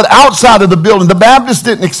 Amen. But outside of the building. The Baptists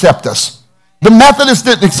didn't accept us. The Methodists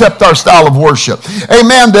didn't accept our style of worship.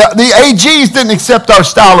 Amen. The AGs didn't accept our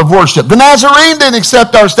style of worship. The Nazarene didn't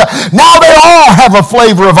accept our style. Now they all have a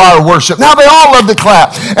flavor of our worship. Now they all love to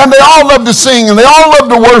clap. And they all love to sing. And they all love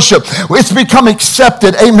to worship. It's become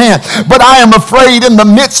accepted. Amen. But I am afraid in the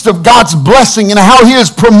midst of God's blessing and how He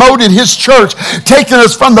has promoted His church, taking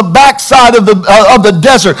us from the backside of the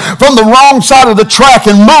desert, from the wrong side of the track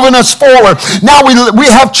and moving us forward. Now we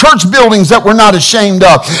have church buildings that we're not ashamed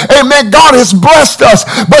of. Amen. God has blessed us,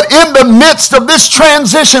 but in the midst of this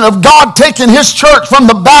transition of God taking His church from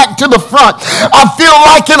the back to the front, I feel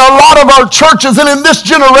like in a lot of our churches and in this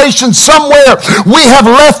generation somewhere we have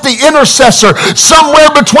left the intercessor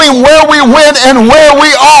somewhere between where we went and where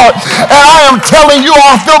we are. And I am telling you,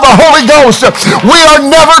 I feel the Holy Ghost. We are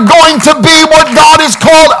never going to be what God has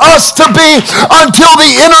called us to be until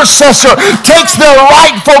the intercessor takes their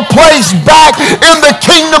rightful place back in the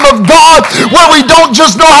kingdom of God, where we don't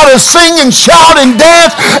just know how to sing and shout and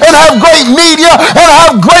dance and have great media and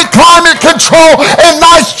have great climate control and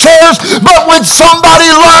nice chairs. But when somebody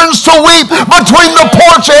learns to weep between the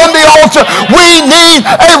porch and the altar, we need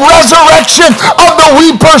a resurrection of the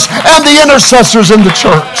weepers and the intercessors in the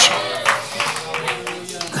church.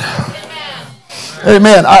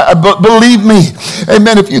 Amen. Believe me,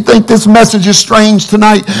 amen, if you think this message is strange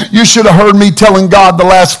tonight, you should have heard me telling God the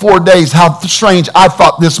last 4 days how strange I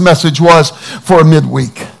thought this message was for a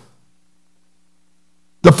midweek.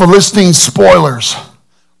 The Philistine spoilers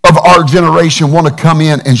of our generation want to come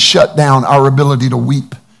in and shut down our ability to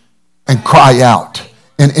weep and cry out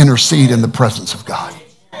and intercede in the presence of God.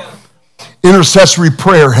 Intercessory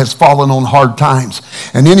prayer has fallen on hard times.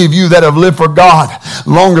 And any of you that have lived for God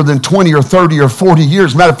longer than 20 or 30 or 40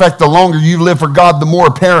 years, matter of fact, the longer you live for God, the more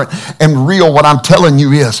apparent and real what I'm telling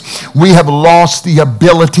you is we have lost the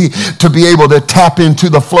ability to be able to tap into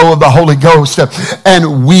the flow of the Holy Ghost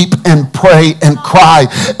and weep and pray and cry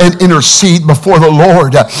and intercede before the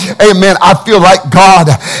Lord. Amen. I feel like God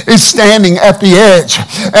is standing at the edge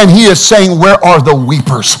and he is saying, where are the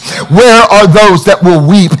weepers? Where are those that will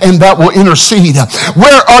weep and that will intercede?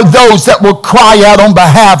 Where are those that will cry out on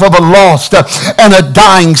behalf of a lost and a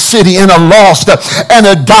dying city and a lost and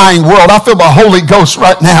a dying world? I feel the Holy Ghost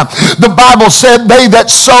right now. The Bible said they that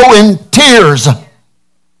sow in tears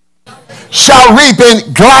shall reap in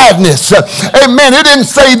gladness. Amen. It didn't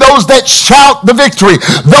say those that shout the victory,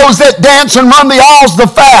 those that dance and run the aisles the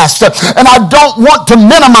fast. And I don't want to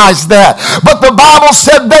minimize that. But the Bible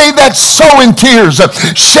said they that sow in tears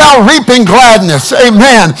shall reap in gladness.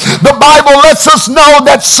 Amen. The Bible lets us know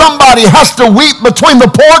that somebody has to weep between the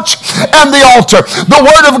porch and the altar. The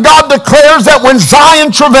Word of God declares that when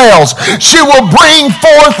Zion travails, she will bring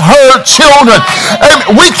forth her children.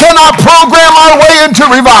 And we cannot program our way into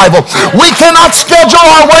revival. We cannot schedule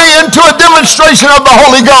our way into a demonstration of the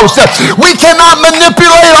Holy Ghost. We cannot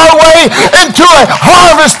manipulate our way into a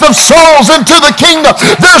harvest of souls into the kingdom.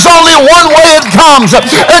 There's only one way it comes,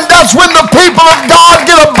 and that's when the people of God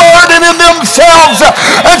get a burden in themselves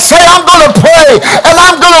and say, I'm going to pray, and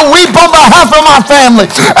I'm going to weep on behalf of my family,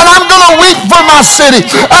 and I'm going to weep for my city,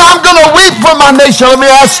 and I'm going to weep for my nation. Let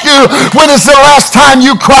me ask you, when is the last time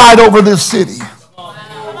you cried over this city?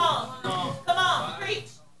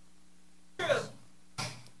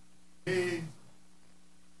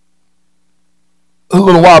 A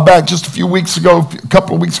little while back, just a few weeks ago, a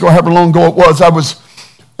couple of weeks ago, however long ago it was, I was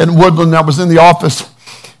in Woodland. I was in the office,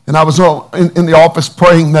 and I was in the office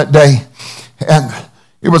praying that day. And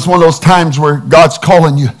it was one of those times where God's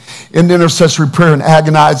calling you into intercessory prayer and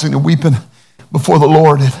agonizing and weeping before the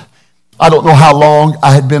Lord. And I don't know how long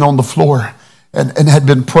I had been on the floor and had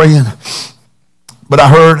been praying, but I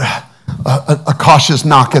heard a cautious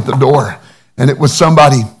knock at the door, and it was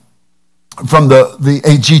somebody from the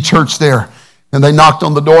AG church there. And they knocked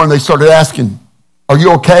on the door and they started asking, are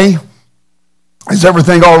you okay? Is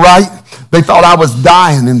everything all right? They thought I was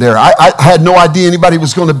dying in there. I had no idea anybody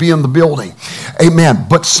was going to be in the building. Amen.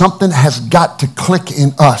 But something has got to click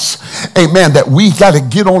in us. Amen. That we got to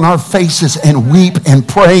get on our faces and weep and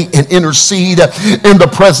pray and intercede in the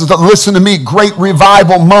presence of, listen to me, great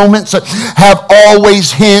revival moments have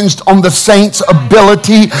always hinged on the saints'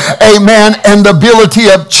 ability, amen, and the ability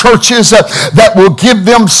of churches that will give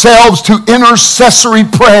themselves to intercessory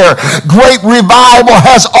prayer. Great revival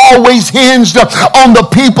has always hinged on the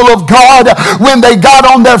people of God when they got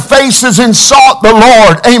on their faces and sought the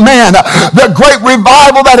Lord. Amen. The great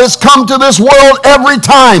revival that has come to this world every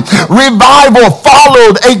time. Revival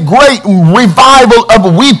followed a great revival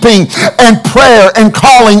of weeping and prayer and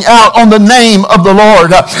calling out on the name of the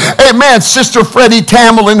Lord. Amen. Sister Freddie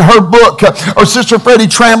Trammell in her book,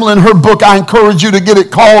 I encourage you to get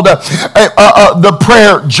it called The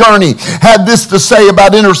Prayer Journey, had this to say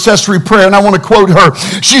about intercessory prayer, and I want to quote her.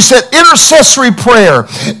 She said, intercessory prayer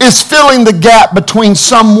is filling the gap between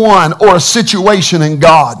someone or a situation and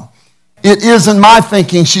God. It is, in my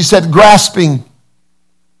thinking, she said, grasping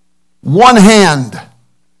one hand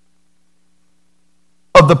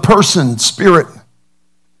of the person, spirit,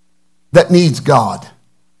 that needs God,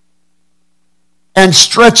 and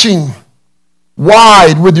stretching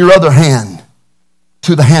wide with your other hand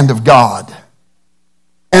to the hand of God.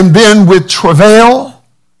 And then with travail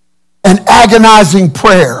and agonizing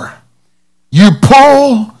prayer, you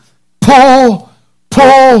pull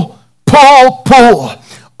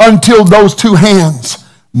until those two hands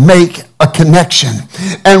make a connection.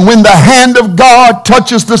 And when the hand of God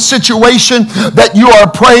touches the situation that you are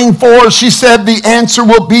praying for, she said the answer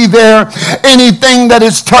will be there. Anything that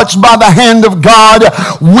is touched by the hand of God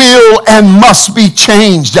will and must be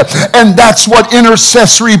changed. And that's what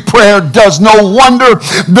intercessory prayer does. No wonder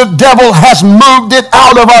the devil has moved it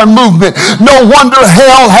out of our movement. No wonder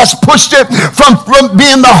hell has pushed it from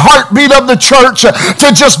being the heartbeat of the church to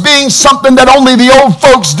just being something that only the old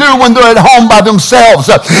folks do when they're at home by themselves.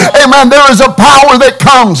 Amen. There is a power that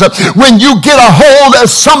comes when you get a hold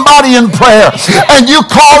of somebody in prayer and you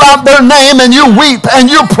call out their name and you weep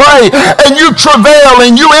and you pray and you travail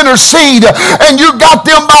and you intercede and you got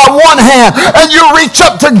them by one hand and you reach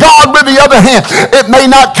up to God with the other hand. It may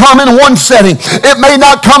not come in one setting. It may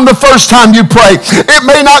not come the first time you pray. It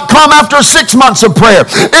may not come after 6 months of prayer.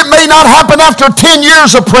 It may not happen after 10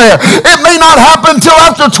 years of prayer. It may not happen until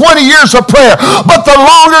after 20 years of prayer. But the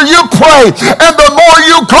longer you pray and the more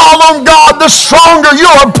you call on God, the stronger you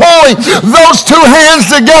are pulling those two hands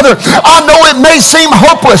together. I know it may seem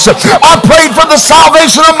hopeless. I prayed for the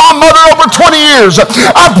salvation of my mother over 20 years.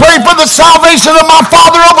 I prayed for the salvation of my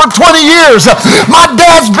father over 20 years. My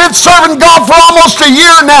dad's been serving God for almost a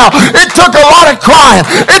year now. It took a lot of crying.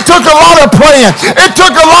 It took a lot of praying. It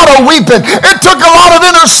took a lot of weeping. It took a lot of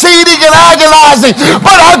interceding and agonizing.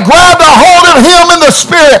 But I grabbed a hold of him in the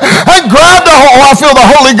spirit and grabbed a hold. Oh, I feel the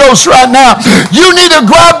Holy Ghost right now. You need to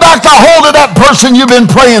grab back a hold of that person you've been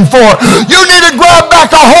praying for. You need to grab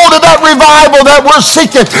back a hold of that revival that we're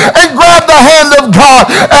seeking and grab the hand of God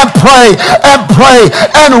and pray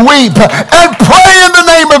and weep and pray in the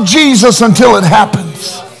name of Jesus until it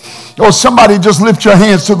happens. Oh, somebody just lift your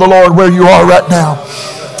hands to the Lord where you are right now.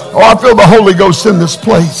 Oh, I feel the Holy Ghost in this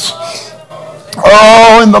place.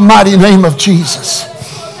 Oh, in the mighty name of Jesus.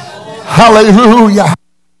 Hallelujah.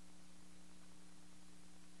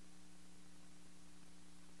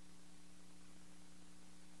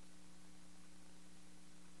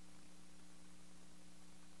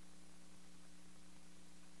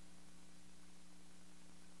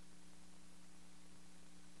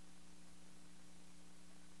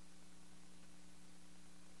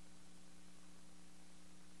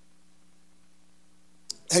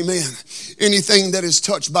 Amen. Anything that is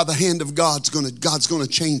touched by the hand of God's going to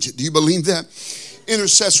change it. Do you believe that?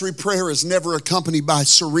 Intercessory prayer is never accompanied by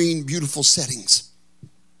serene, beautiful settings.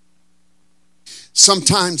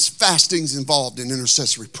 Sometimes fasting is involved in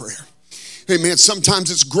intercessory prayer. Amen. Sometimes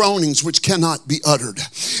it's groanings which cannot be uttered.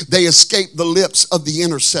 They escape the lips of the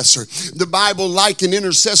intercessor. The Bible likened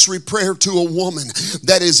intercessory prayer to a woman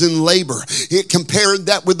that is in labor. It compared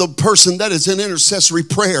that with a person that is in intercessory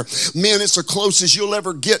prayer. Man, it's the closest you'll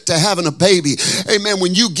ever get to having a baby. Amen.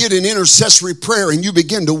 When you get in intercessory prayer and you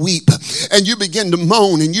begin to weep and you begin to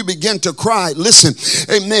moan and you begin to cry, listen,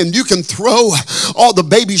 amen, you can throw all the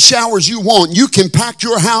baby showers you want. You can pack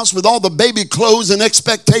your house with all the baby clothes and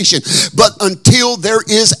expectation. But until there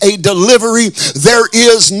is a delivery, there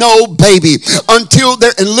is no baby. Until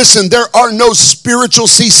there, and listen, there are no spiritual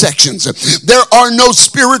C-sections. There are no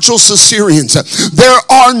spiritual cesareans. There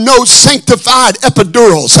are no sanctified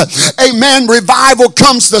epidurals. Amen. Revival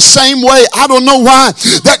comes the same way. I don't know why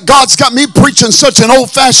that God's got me preaching such an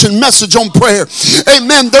old-fashioned message on prayer.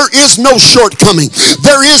 Amen. There is no shortcoming.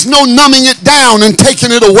 There is no numbing it down and taking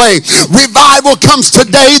it away. Revival comes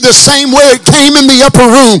today the same way it came in the upper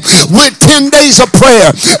room with 10 days of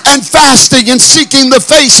prayer and fasting and seeking the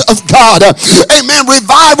face of God. Amen.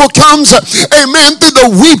 Revival comes, amen, through the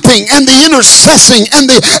weeping and the intercessing and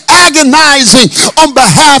the agonizing on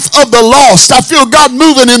behalf of the lost. I feel God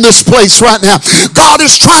moving in this place right now. God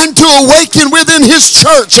is trying to awaken within his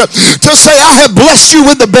church to say, I have blessed you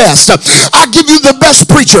with the best. I give you the best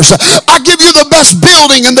preachers. I give you the best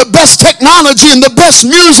building and the best technology and the best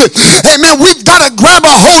music. Amen. We've got to grab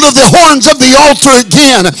a hold of the horns of the altar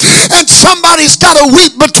again. And somebody's got to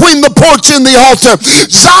weep between the porch and the altar.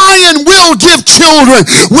 Zion will give children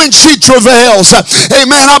when she travails.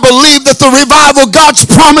 Amen. I believe that the revival God's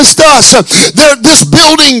promised us, this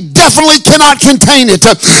building definitely cannot contain it.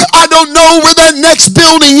 I don't know where that next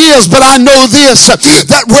building is, but I know this,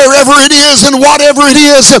 that wherever it is and whatever it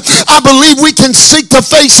is, I believe we can seek the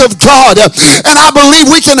face of God. And I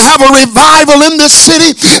believe we can have a revival in this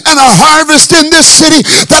city and a harvest in this city,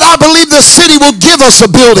 that I believe the city will give us a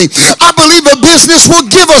building. I believe a business will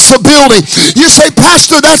give us a building. You say,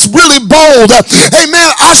 Pastor, that's really bold. Amen.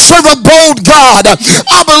 I serve a bold God.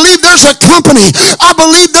 I believe there's a company. I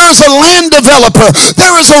believe there's a land developer.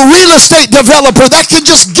 There is a real estate developer that can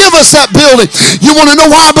just give us that building. You want to know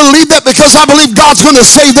why I believe that? Because I believe God's going to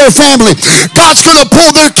save their family. God's going to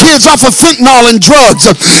pull their kids off of fentanyl and drugs.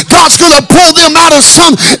 God's going to pull them out of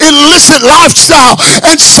some illicit lifestyle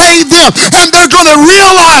and save them. And they're going to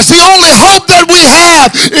realize the only hope that we have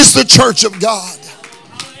is the church of God.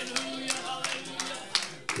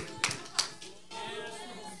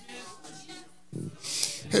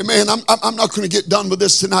 Hey man, I'm not going to get done with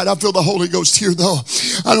this tonight. I feel the Holy Ghost here though.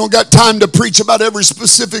 I don't got time to preach about every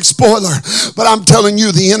specific spoiler, but I'm telling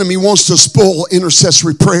you, the enemy wants to spoil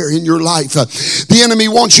intercessory prayer in your life. The enemy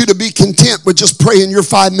wants you to be content with just praying your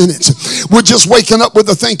 5 minutes. We're just waking up with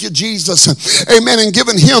a thank you, Jesus. Amen. And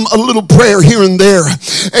giving him a little prayer here and there.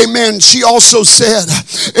 Amen. She also said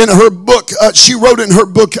in her book, she wrote in her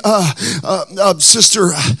book,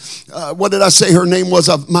 Sister, what did I say her name was?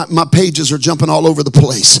 My pages are jumping all over the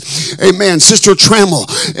place. Amen. Sister Trammell,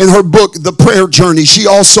 in her book, The Prayer Journey, she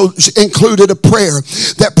also included a prayer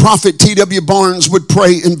that Prophet T.W. Barnes would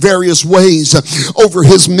pray in various ways over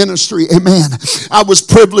his ministry. Amen. I was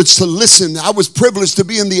privileged to listen. I was privileged to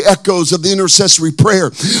be in the echoes of the intercessory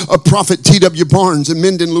prayer of Prophet T.W. Barnes in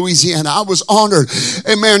Minden, Louisiana. I was honored,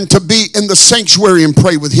 amen, to be in the sanctuary and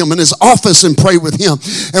pray with him, in his office and pray with him.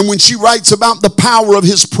 And when she writes about the power of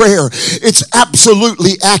his prayer, it's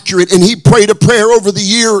absolutely accurate. And he prayed a prayer over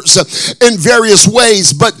the years in various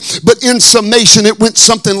ways, but in summation it went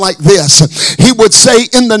something like this. He would say,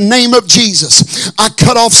 in the name of Jesus, I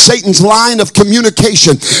cut off Satan's line of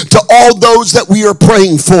communication to all those that we are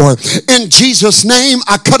praying for. In Jesus' name,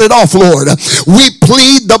 I cut it off, Lord. We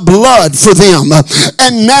plead the blood for them.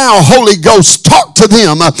 And now, Holy Ghost, talk to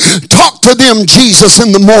them. Talk to them, Jesus,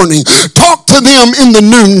 in the morning. Talk to them in the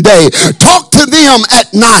noonday. Talk to them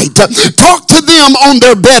at night. Talk to them on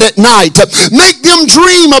their bed at night. Make them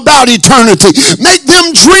dream about eternity. Make them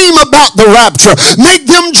dream about the rapture. Make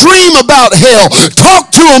them dream about hell. Talk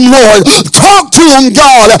to them, Lord. Talk to them,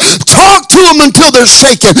 God. Talk to them until they're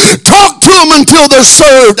shaken. Talk to them until they're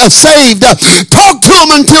saved. Talk to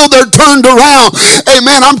them until they're turned around.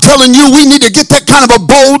 Amen. I'm telling you, we need to get that kind of a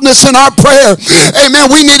boldness in our prayer.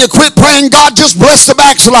 Amen. We need to quit praying, God, just bless the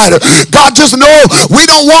backslider. God, just know we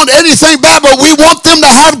don't want anything bad, but we want them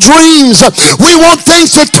to have dreams. We want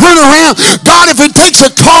things to turn around. God, if it takes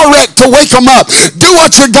a car wreck to wake them up, do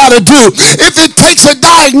what you got to do. If it takes a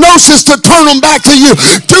diagnosis to turn them back to you,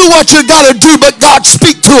 do what you got to do. But God,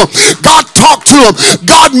 speak to them. God, talk to them.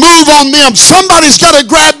 God, move on them. Somebody's got to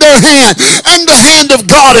grab their hand and the hand of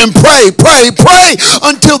God and pray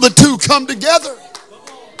until the two come together.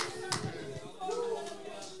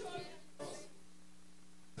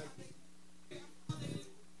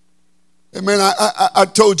 Amen. I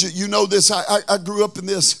told you, you know this. I grew up in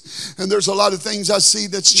this, and there's a lot of things I see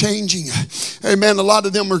that's changing. Amen. A lot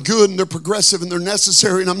of them are good and they're progressive and they're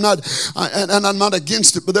necessary, and I'm not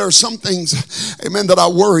against it. But there are some things, amen, that I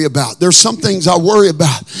worry about. There's some things I worry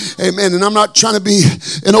about. Amen. And I'm not trying to be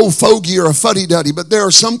an old fogey or a fuddy-duddy, but there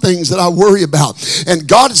are some things that I worry about. And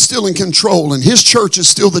God is still in control, and His church is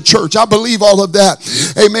still the church. I believe all of that.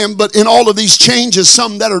 Amen. But in all of these changes,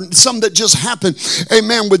 some that just happen,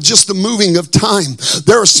 amen, with just the moving of time,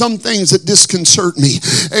 there are some things that disconcert me.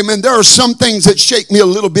 Amen. There are some things that shake me a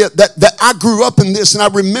little bit, that I grew up in this, and I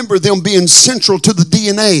remember them being central to the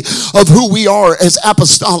DNA of who we are as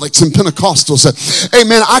apostolics and Pentecostals.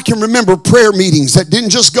 Amen. I can remember prayer meetings that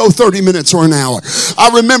didn't just go 30 minutes or an hour.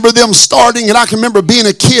 I remember them starting, and I can remember being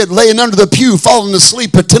a kid laying under the pew, falling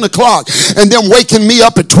asleep at 10 o'clock, and them waking me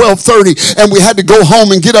up at 12:30, and we had to go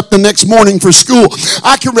home and get up the next morning for school.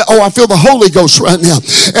 I feel the Holy Ghost right now.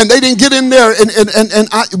 And they didn't get in there,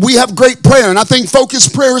 and we have great prayer, and I think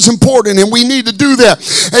focused prayer is important, and we need to do that.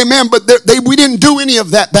 Amen. But we didn't do any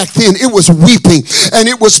of that back then. It was weeping, and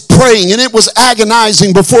it was praying, and it was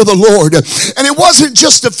agonizing before the Lord. And it wasn't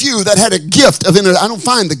just a few that had a gift of I don't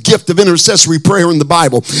find the gift of intercessory prayer in the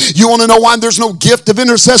Bible. You want to know why there's no gift of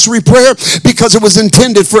intercessory prayer? Because it was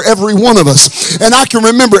intended for every one of us. And I can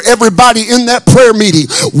remember everybody in that prayer meeting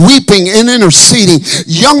weeping and interceding.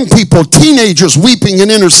 Young people, teenagers weeping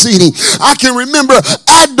and interceding. I can remember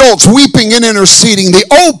adults weeping and interceding. The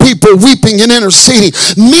old people weeping and interceding.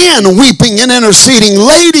 Men weeping and interceding.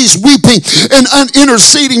 Ladies weeping and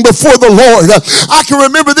interceding before the Lord. I can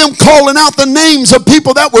remember them calling out the names of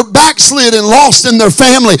people that were backslid and lost in their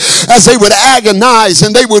family as they would agonize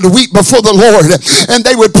and they would weep before the Lord, and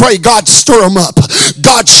they would pray, God, stir them up.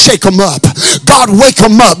 God, shake them up. God, wake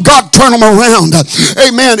them up. God, turn them around.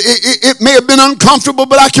 Amen. It may have been uncomfortable,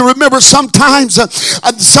 but I can remember sometimes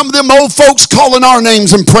some of them old folks calling our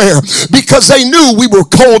names in prayer because they knew we were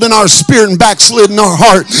cold in our spirit and backslid in our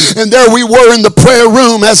heart. And there we were in the prayer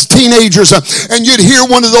room as teenagers, and you'd hear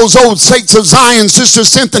one of those old saints of Zion, Sister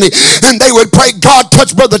Cynthia, and they would pray, God,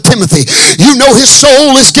 touch Brother Timothy. You know his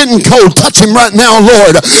soul is getting cold. Touch him right now,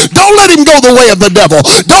 Lord. Don't let him go the way of the devil.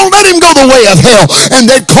 Don't let him go the way of hell. And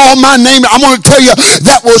they'd call my name. I'm going to tell you,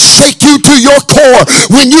 that will shake you to your core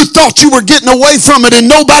when you thought you were getting away from it and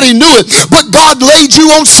nobody knew it, but God laid you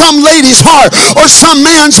on some lady's heart or some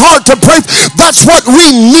man's heart to pray. That's what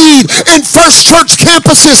we need in First Church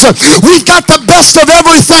campuses. We've got the best of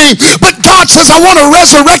everything, but God says, I want to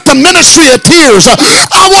resurrect the ministry of tears.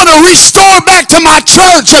 I want to restore back to my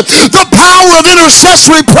church the power of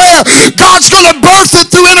intercessory prayer. God's going to birth it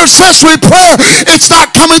through intercessory prayer. It's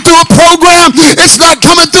not coming through a program. It's not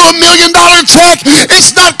coming through $1 million check.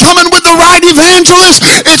 It's not coming with the right evangelist.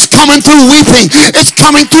 It's coming through weeping. It's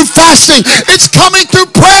coming through fasting. It's coming through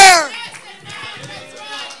prayer.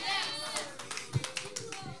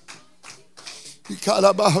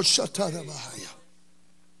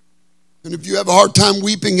 And if you have a hard time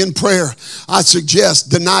weeping in prayer, I suggest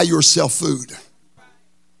deny yourself food.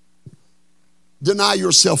 Deny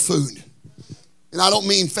yourself food. And I don't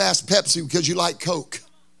mean fast Pepsi because you like Coke.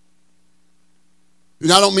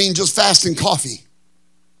 And I don't mean just fasting coffee.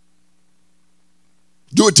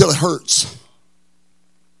 Do it till it hurts.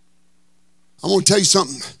 I'm going to tell you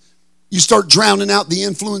something. You start drowning out the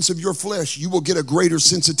influence of your flesh, you will get a greater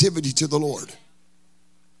sensitivity to the Lord.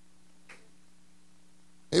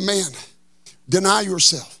 Amen. Deny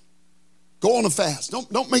yourself. Go on a fast.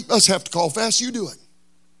 Don't make us have to call fast. You do it.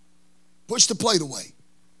 Push the plate away.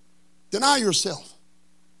 Deny yourself.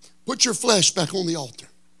 Put your flesh back on the altar.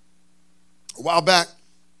 A while back,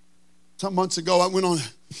 some months ago, I went on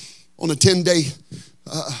a 10-day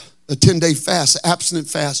fast, abstinent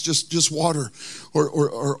fast, just water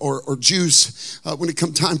or juice when it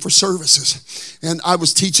come time for services. And I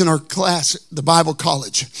was teaching our class, the Bible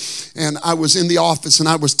college, and I was in the office and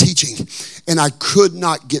I was teaching, and I could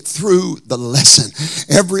not get through the lesson.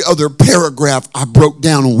 Every other paragraph I broke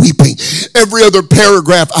down weeping. Every other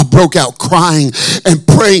paragraph I broke out crying and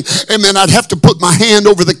praying. And then I'd have to put my hand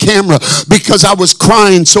over the camera because I was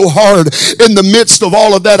crying so hard. In the midst of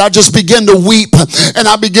all of that, I just began to weep and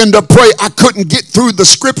I began to pray. I couldn't get through the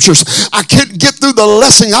scriptures. I couldn't get through the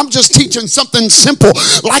lesson. I'm just teaching something simple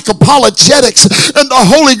like apologetics, and the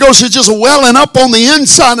Holy Ghost is just welling up on the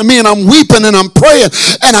inside of me, and I'm weeping and I'm praying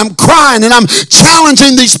and I'm crying and I'm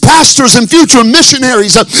challenging these pastors and future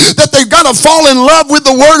missionaries that they've got to fall in love with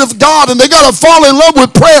the Word of God and they got to fall in love with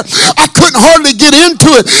prayer. I couldn't hardly get into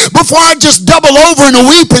it before I just double over and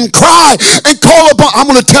weep and cry and call upon. I'm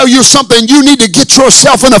going to tell you something. You need to get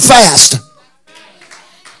yourself in a fast.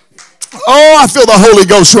 Oh, I feel the Holy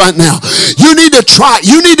Ghost right now. You need to try.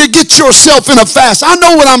 You need to get yourself in a fast. I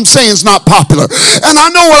know what I'm saying is not popular. And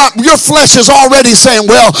I know your flesh is already saying,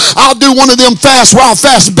 well, I'll do one of them fasts where I'll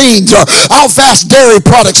fast beans or I'll fast dairy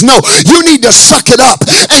products. No, you need to suck it up.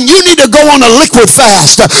 And you need to go on a liquid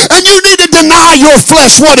fast. And you need to deny your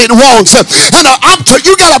flesh what it wants. And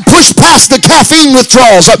you got to push past the caffeine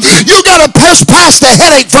withdrawals. You got to push past the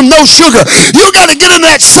headache from no sugar. You got to get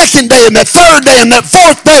into that second day and that third day and that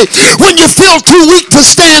fourth day when you feel too weak to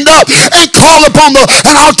stand up and call upon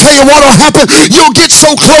and I'll tell you what will happen. You'll get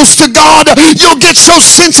so close to God. You'll get so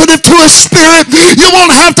sensitive to His Spirit. You won't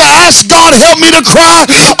have to ask God, help me to cry.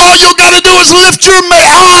 All you got to do is lift your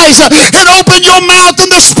eyes and open your mouth, and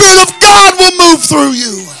the Spirit of God will move through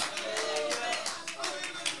you.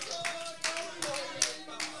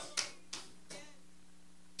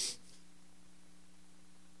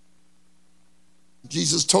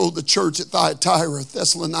 Jesus told the church at Thyatira,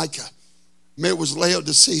 Thessalonica, maybe it was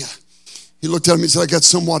Laodicea. He looked at him and said, I got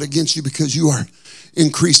somewhat against you because you are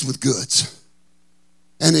increased with goods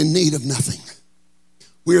and in need of nothing.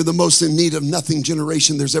 We are the most in need of nothing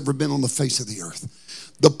generation there's ever been on the face of the earth.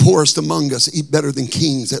 The poorest among us eat better than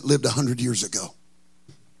kings that lived 100 years ago.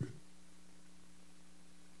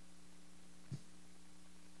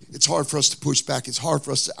 It's hard for us to push back. It's hard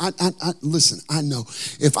for us to, listen, I know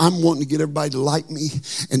if I'm wanting to get everybody to like me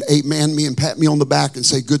and amen me and pat me on the back and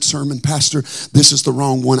say, good sermon, pastor, this is the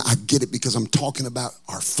wrong one. I get it because I'm talking about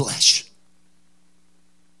our flesh.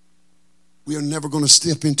 We are never going to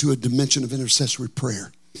step into a dimension of intercessory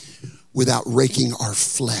prayer without raking our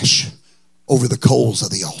flesh over the coals of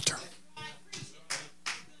the altar.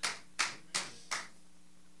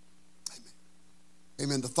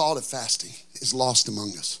 Amen. The thought of fasting is lost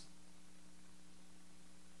among us.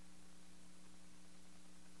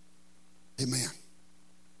 Amen.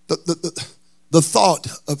 The thought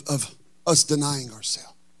of us denying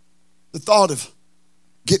ourselves. The thought of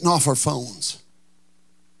getting off our phones.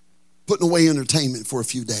 Putting away entertainment for a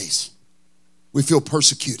few days. We feel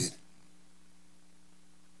persecuted.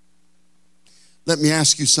 Let me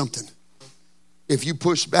ask you something. If you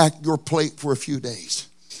push back your plate for a few days,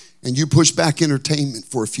 and you push back entertainment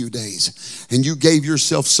for a few days, and you gave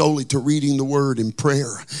yourself solely to reading the word and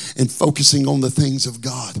prayer and focusing on the things of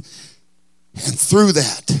God, and through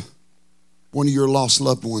that, one of your lost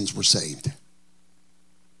loved ones were saved,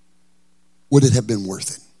 would it have been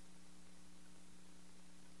worth it?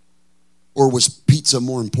 Or was pizza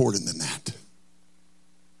more important than that?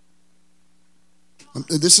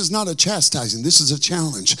 This is not a chastising. This is a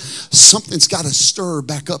challenge. Something's got to stir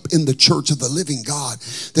back up in the church of the living God.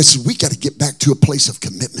 That says we got to get back to a place of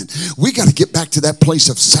commitment. We got to get back to that place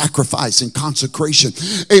of sacrifice and consecration.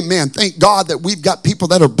 Amen. Thank God that we've got people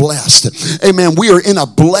that are blessed. Amen. We are in a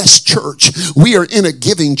blessed church. We are in a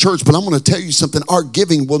giving church. But I'm going to tell you something. Our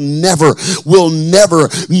giving will never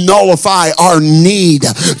nullify our need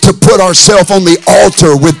to put ourselves on the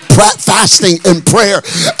altar with fasting and prayer.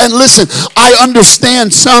 And listen, I understand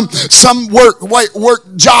some work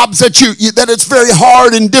jobs that it's very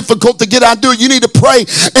hard and difficult to get out and do it. You need to pray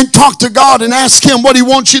and talk to God and ask him what he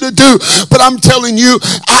wants you to do. But I'm telling you,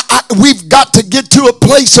 we've got to get to a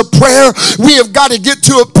place of prayer. We have got to get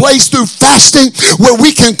to a place through fasting where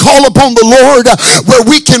we can call upon the Lord, where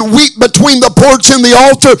we can weep between the porch and the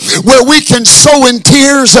altar, where we can sow in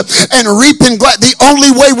tears and reap in glad. The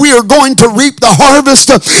only way we are going to reap the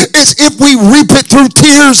harvest is if we reap it through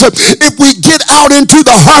tears. If we get out into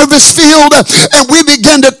the harvest field and we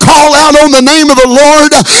begin to call out on the name of the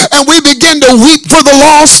Lord, and we begin to weep for the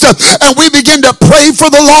lost, and we begin to pray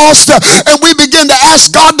for the lost, and we begin to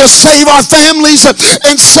ask God to save our families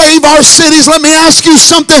and save our cities. Let me ask you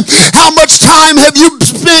something. How much time have you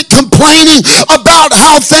spent complaining about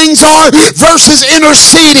how things are versus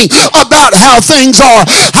interceding about how things are?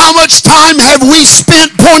 How much time have we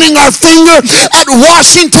spent pointing our finger at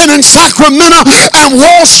Washington and Sacramento and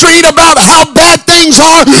Wall Street about how bad things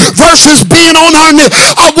are versus being on our knee?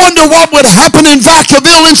 I wonder what would happen in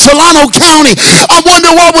Vacaville in Solano County. I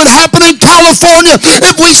wonder what would happen in California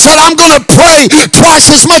if we said, I'm going to pray twice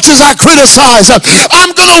as much as I criticize.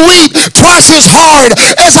 I'm going to weep twice as hard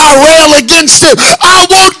as I rail against it. I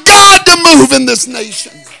want God to move in this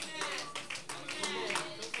nation.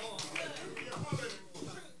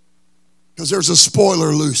 Because there's a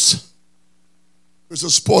spoiler loose. There's a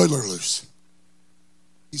spoiler loose.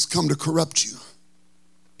 He's come to corrupt you.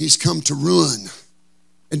 He's come to ruin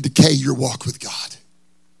and decay your walk with God.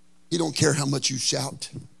 He don't care how much you shout.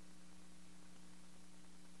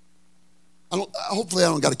 Hopefully I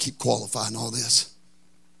don't got to keep qualifying all this.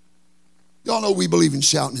 Y'all know we believe in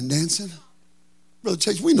shouting and dancing. Brother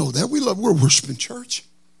Chase, we know that. We're worshiping church.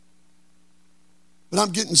 But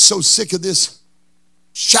I'm getting so sick of this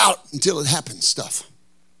shout until it happens stuff.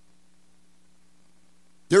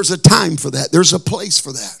 There's a time for that. There's a place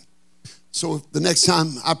for that. So if the next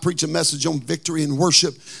time I preach a message on victory and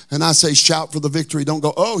worship and I say shout for the victory, don't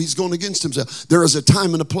go, oh, he's going against himself. There is a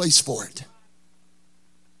time and a place for it.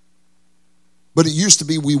 But it used to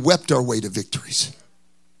be we wept our way to victories.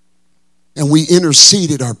 And we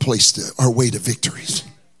interceded our way to victories.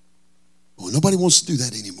 Well, nobody wants to do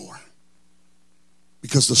that anymore.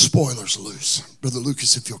 Because the spoiler's loose. Brother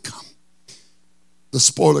Lucas, if you'll come. The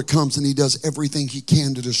spoiler comes and he does everything he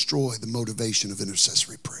can to destroy the motivation of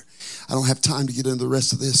intercessory prayer. I don't have time to get into the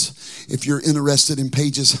rest of this. If you're interested in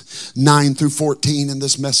pages 9 through 14 in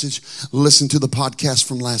this message, listen to the podcast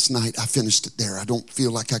from last night. I finished it there. I don't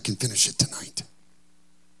feel like I can finish it tonight.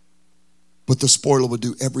 But the spoiler will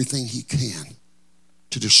do everything he can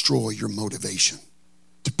to destroy your motivation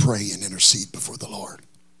to pray and intercede before the Lord.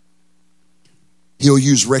 He'll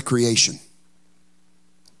use recreation.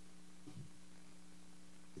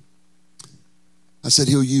 I said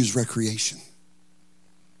he'll use recreation.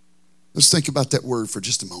 Let's think about that word for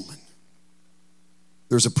just a moment.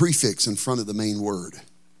 There's a prefix in front of the main word.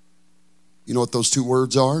 You know what those two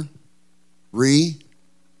words are?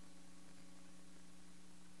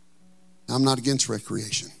 I'm not against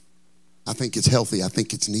recreation. I think it's healthy. I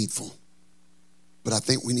think it's needful. But I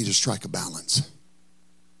think we need to strike a balance.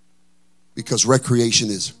 Because recreation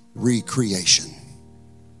is recreation.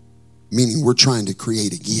 Meaning we're trying to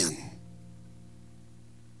create again.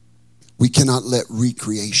 We cannot let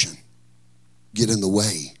recreation get in the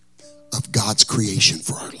way of God's creation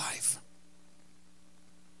for our life.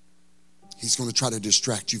 He's going to try to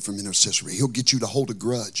distract you from intercessory. He'll get you to hold a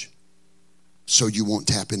grudge so you won't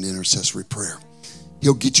tap into intercessory prayer.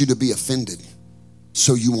 He'll get you to be offended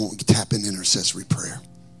so you won't tap into intercessory prayer.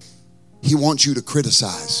 He wants you to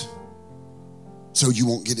criticize so you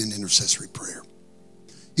won't get in intercessory prayer.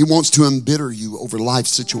 He wants to embitter you over life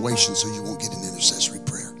situations so you won't get in intercessory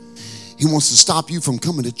prayer. He wants to stop you from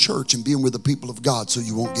coming to church and being with the people of God so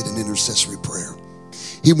you won't get in intercessory prayer.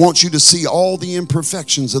 He wants you to see all the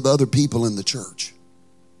imperfections of the other people in the church,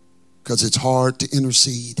 because it's hard to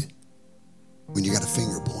intercede when you got a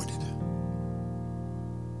finger pointed.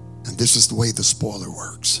 And this is the way the spoiler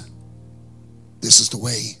works. This is the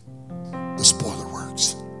way the spoiler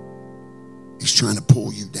works. He's trying to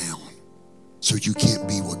pull you down so you can't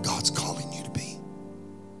be what God's calling you to be.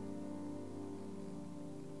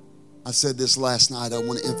 I said this last night. I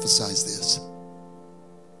want to emphasize this.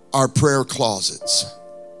 Our prayer closets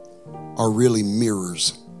are really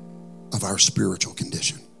mirrors of our spiritual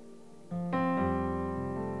condition.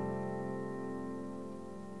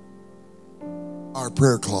 Our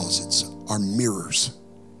prayer closets are mirrors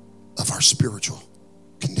of our spiritual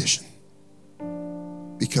condition.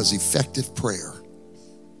 Because effective prayer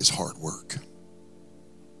is hard work.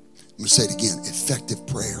 I'm going to say it again. Effective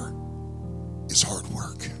prayer is hard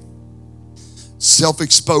work.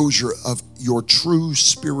 Self-exposure of your true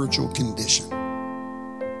spiritual condition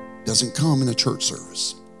doesn't come in a church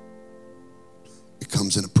service. It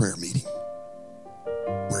comes in a prayer meeting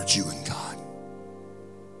where it's you and God.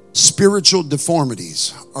 Spiritual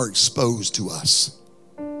deformities are exposed to us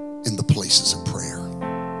in the places of prayer.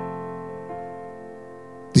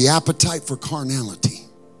 The appetite for carnality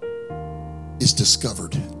is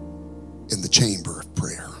discovered in the chamber of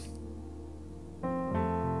prayer.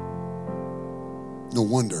 No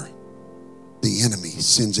wonder the enemy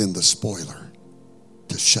sends in the spoiler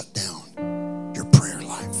to shut down your prayer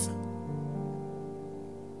life.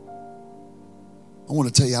 I want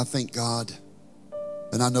to tell you, I thank God,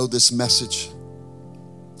 and I know this message,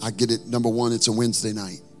 I get it. Number one, it's a Wednesday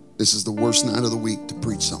night. This is the worst night of the week to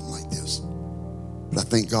preach something like this. But I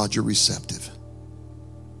thank God you're receptive.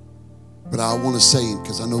 But I want to say,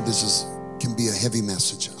 because I know this can be a heavy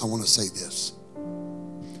message, I want to say this.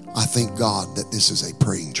 I thank God that this is a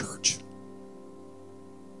praying church.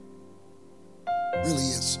 It really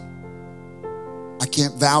is. I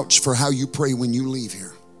can't vouch for how you pray when you leave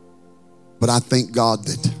here. But I thank God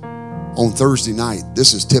that on Thursday night,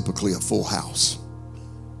 this is typically a full house.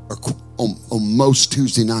 Or on most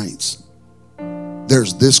Tuesday nights,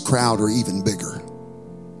 there's this crowd or even bigger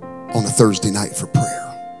on a Thursday night for prayer.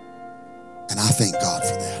 And I thank God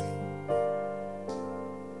for that.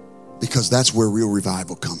 Because that's where real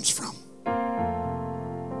revival comes from.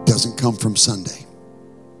 It doesn't come from Sunday.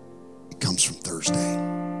 It comes from Thursday.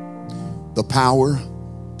 The power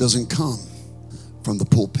doesn't come from the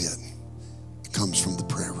pulpit. It comes from the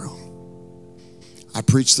prayer room. I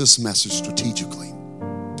preach this message strategically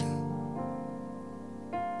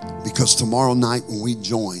because tomorrow night when we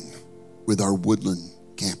join with our Woodland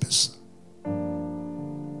campus,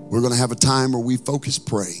 we're going to have a time where we focus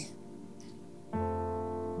pray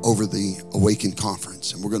over the Awaken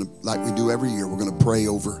Conference. And we're going to, like we do every year, we're going to pray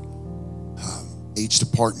over each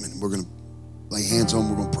department. We're going to lay hands on them.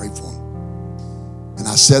 We're going to pray for them. And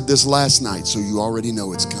I said this last night, so you already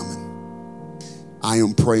know it's coming. I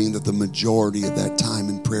am praying that the majority of that time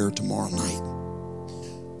in prayer tomorrow night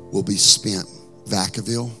will be spent.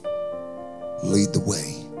 Vacaville, lead the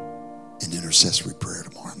way in intercessory prayer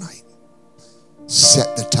tomorrow night.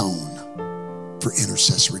 Set the tone for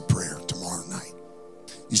intercessory prayer tomorrow night.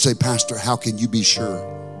 You say, Pastor, how can you be sure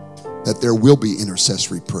that there will be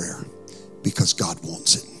intercessory prayer? Because God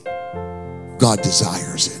wants it. God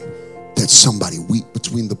desires it. That somebody weep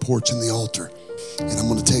between the porch and the altar. And I'm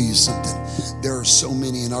going to tell you something. There are so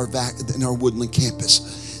many in our Woodland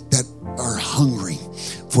campus that are hungry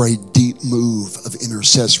for a deep move of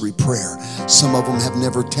intercessory prayer. Some of them have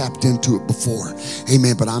never tapped into it before.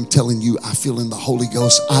 Amen. But I'm telling you, I feel in the Holy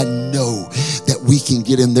Ghost. I know that we can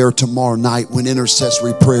get in there tomorrow night when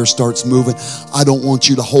intercessory prayer starts moving. I don't want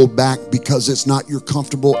you to hold back because it's not your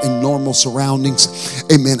comfortable and normal surroundings.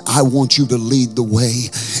 Amen. I want you to lead the way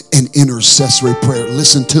in intercessory prayer.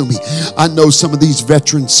 Listen to me. I know some of these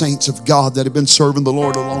veteran saints of God that have been serving the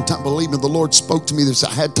Lord a long time. Believe me, the Lord spoke to me this.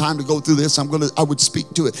 I had time to go through this. I would speak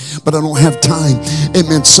to to it, but I don't have time.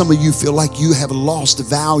 Amen. Some of you feel like you have lost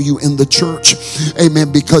value in the church.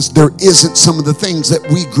 Amen. Because there isn't some of the things that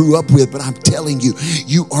we grew up with. But I'm telling you,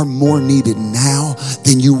 you are more needed now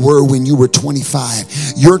than you were when you were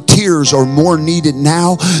 25. Your tears are more needed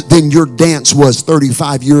now than your dance was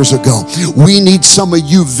 35 years ago. We need some of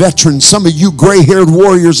you veterans, some of you gray-haired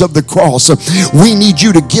warriors of the cross. We need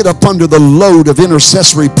you to get up under the load of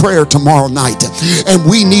intercessory prayer tomorrow night. And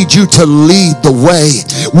we need you to lead the way.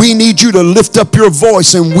 We need you to lift up your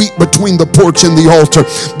voice and weep between the porch and the altar.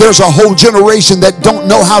 There's a whole generation that don't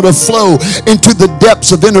know how to flow into the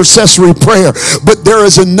depths of intercessory prayer. But there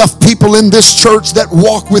is enough people in this church that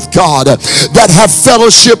walk with God, that have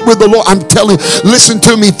fellowship with the Lord. I'm telling you, listen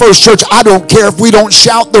to me, First Church. I don't care if we don't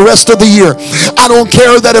shout the rest of the year. I don't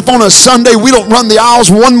care that if on a Sunday we don't run the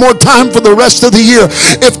aisles one more time for the rest of the year.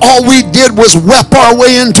 If all we did was weep our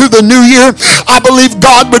way into the new year, I believe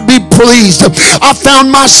God would be pleased. I found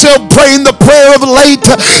myself praying the prayer of late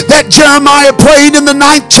that Jeremiah prayed in the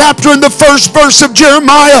 9th chapter in the 1st verse of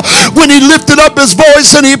Jeremiah, when he lifted up his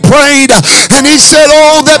voice and he prayed and he said,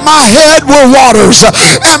 oh, that my head were waters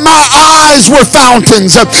and my eyes were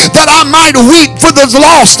fountains, that I might weep for the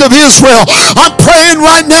lost of Israel. I'm praying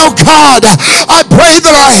right now, God, I pray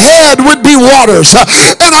that our head would be waters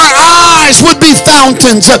and our eyes would be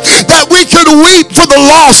fountains, that we could weep for the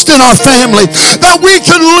lost in our family, that we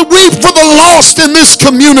could weep for the lost in this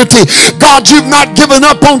community. God, you've not given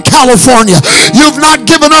up on California. You've not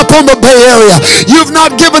given up on the Bay Area. You've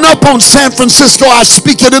not given up on San Francisco. I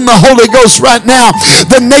speak it in the Holy Ghost right now.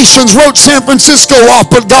 The nations wrote San Francisco off,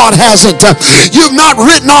 but God hasn't. You've not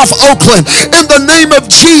written off Oakland. In the name of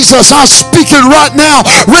Jesus, I speak it right now.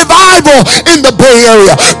 Revival in the Bay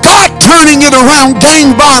Area. God turning it around.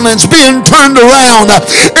 Gang violence being turned around.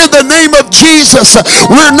 In the name of Jesus,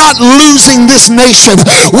 we're not losing this nation.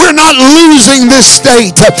 We're not losing this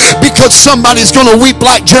state because somebody's going to weep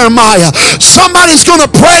like Jeremiah. Somebody's going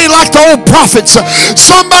to pray like the old prophets.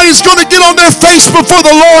 Somebody's going to get on their face before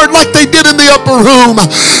the Lord like they did in the upper room.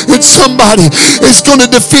 And somebody is going to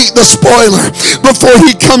defeat the spoiler before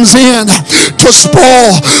he comes in to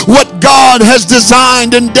spoil what God has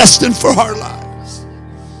designed and destined for our lives.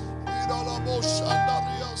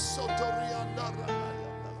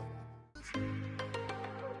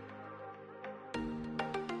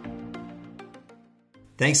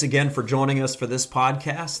 Thanks again for joining us for this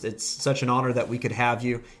podcast. It's such an honor that we could have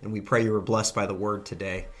you, and we pray you were blessed by the word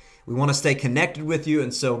today. We want to stay connected with you,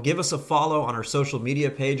 and so give us a follow on our social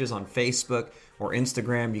media pages on Facebook or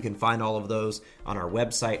Instagram. You can find all of those on our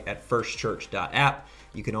website at firstchurch.app.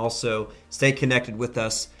 You can also stay connected with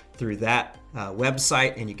us through that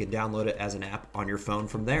website, and you can download it as an app on your phone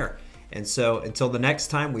from there. And so until the next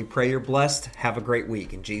time, we pray you're blessed. Have a great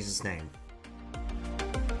week in Jesus' name.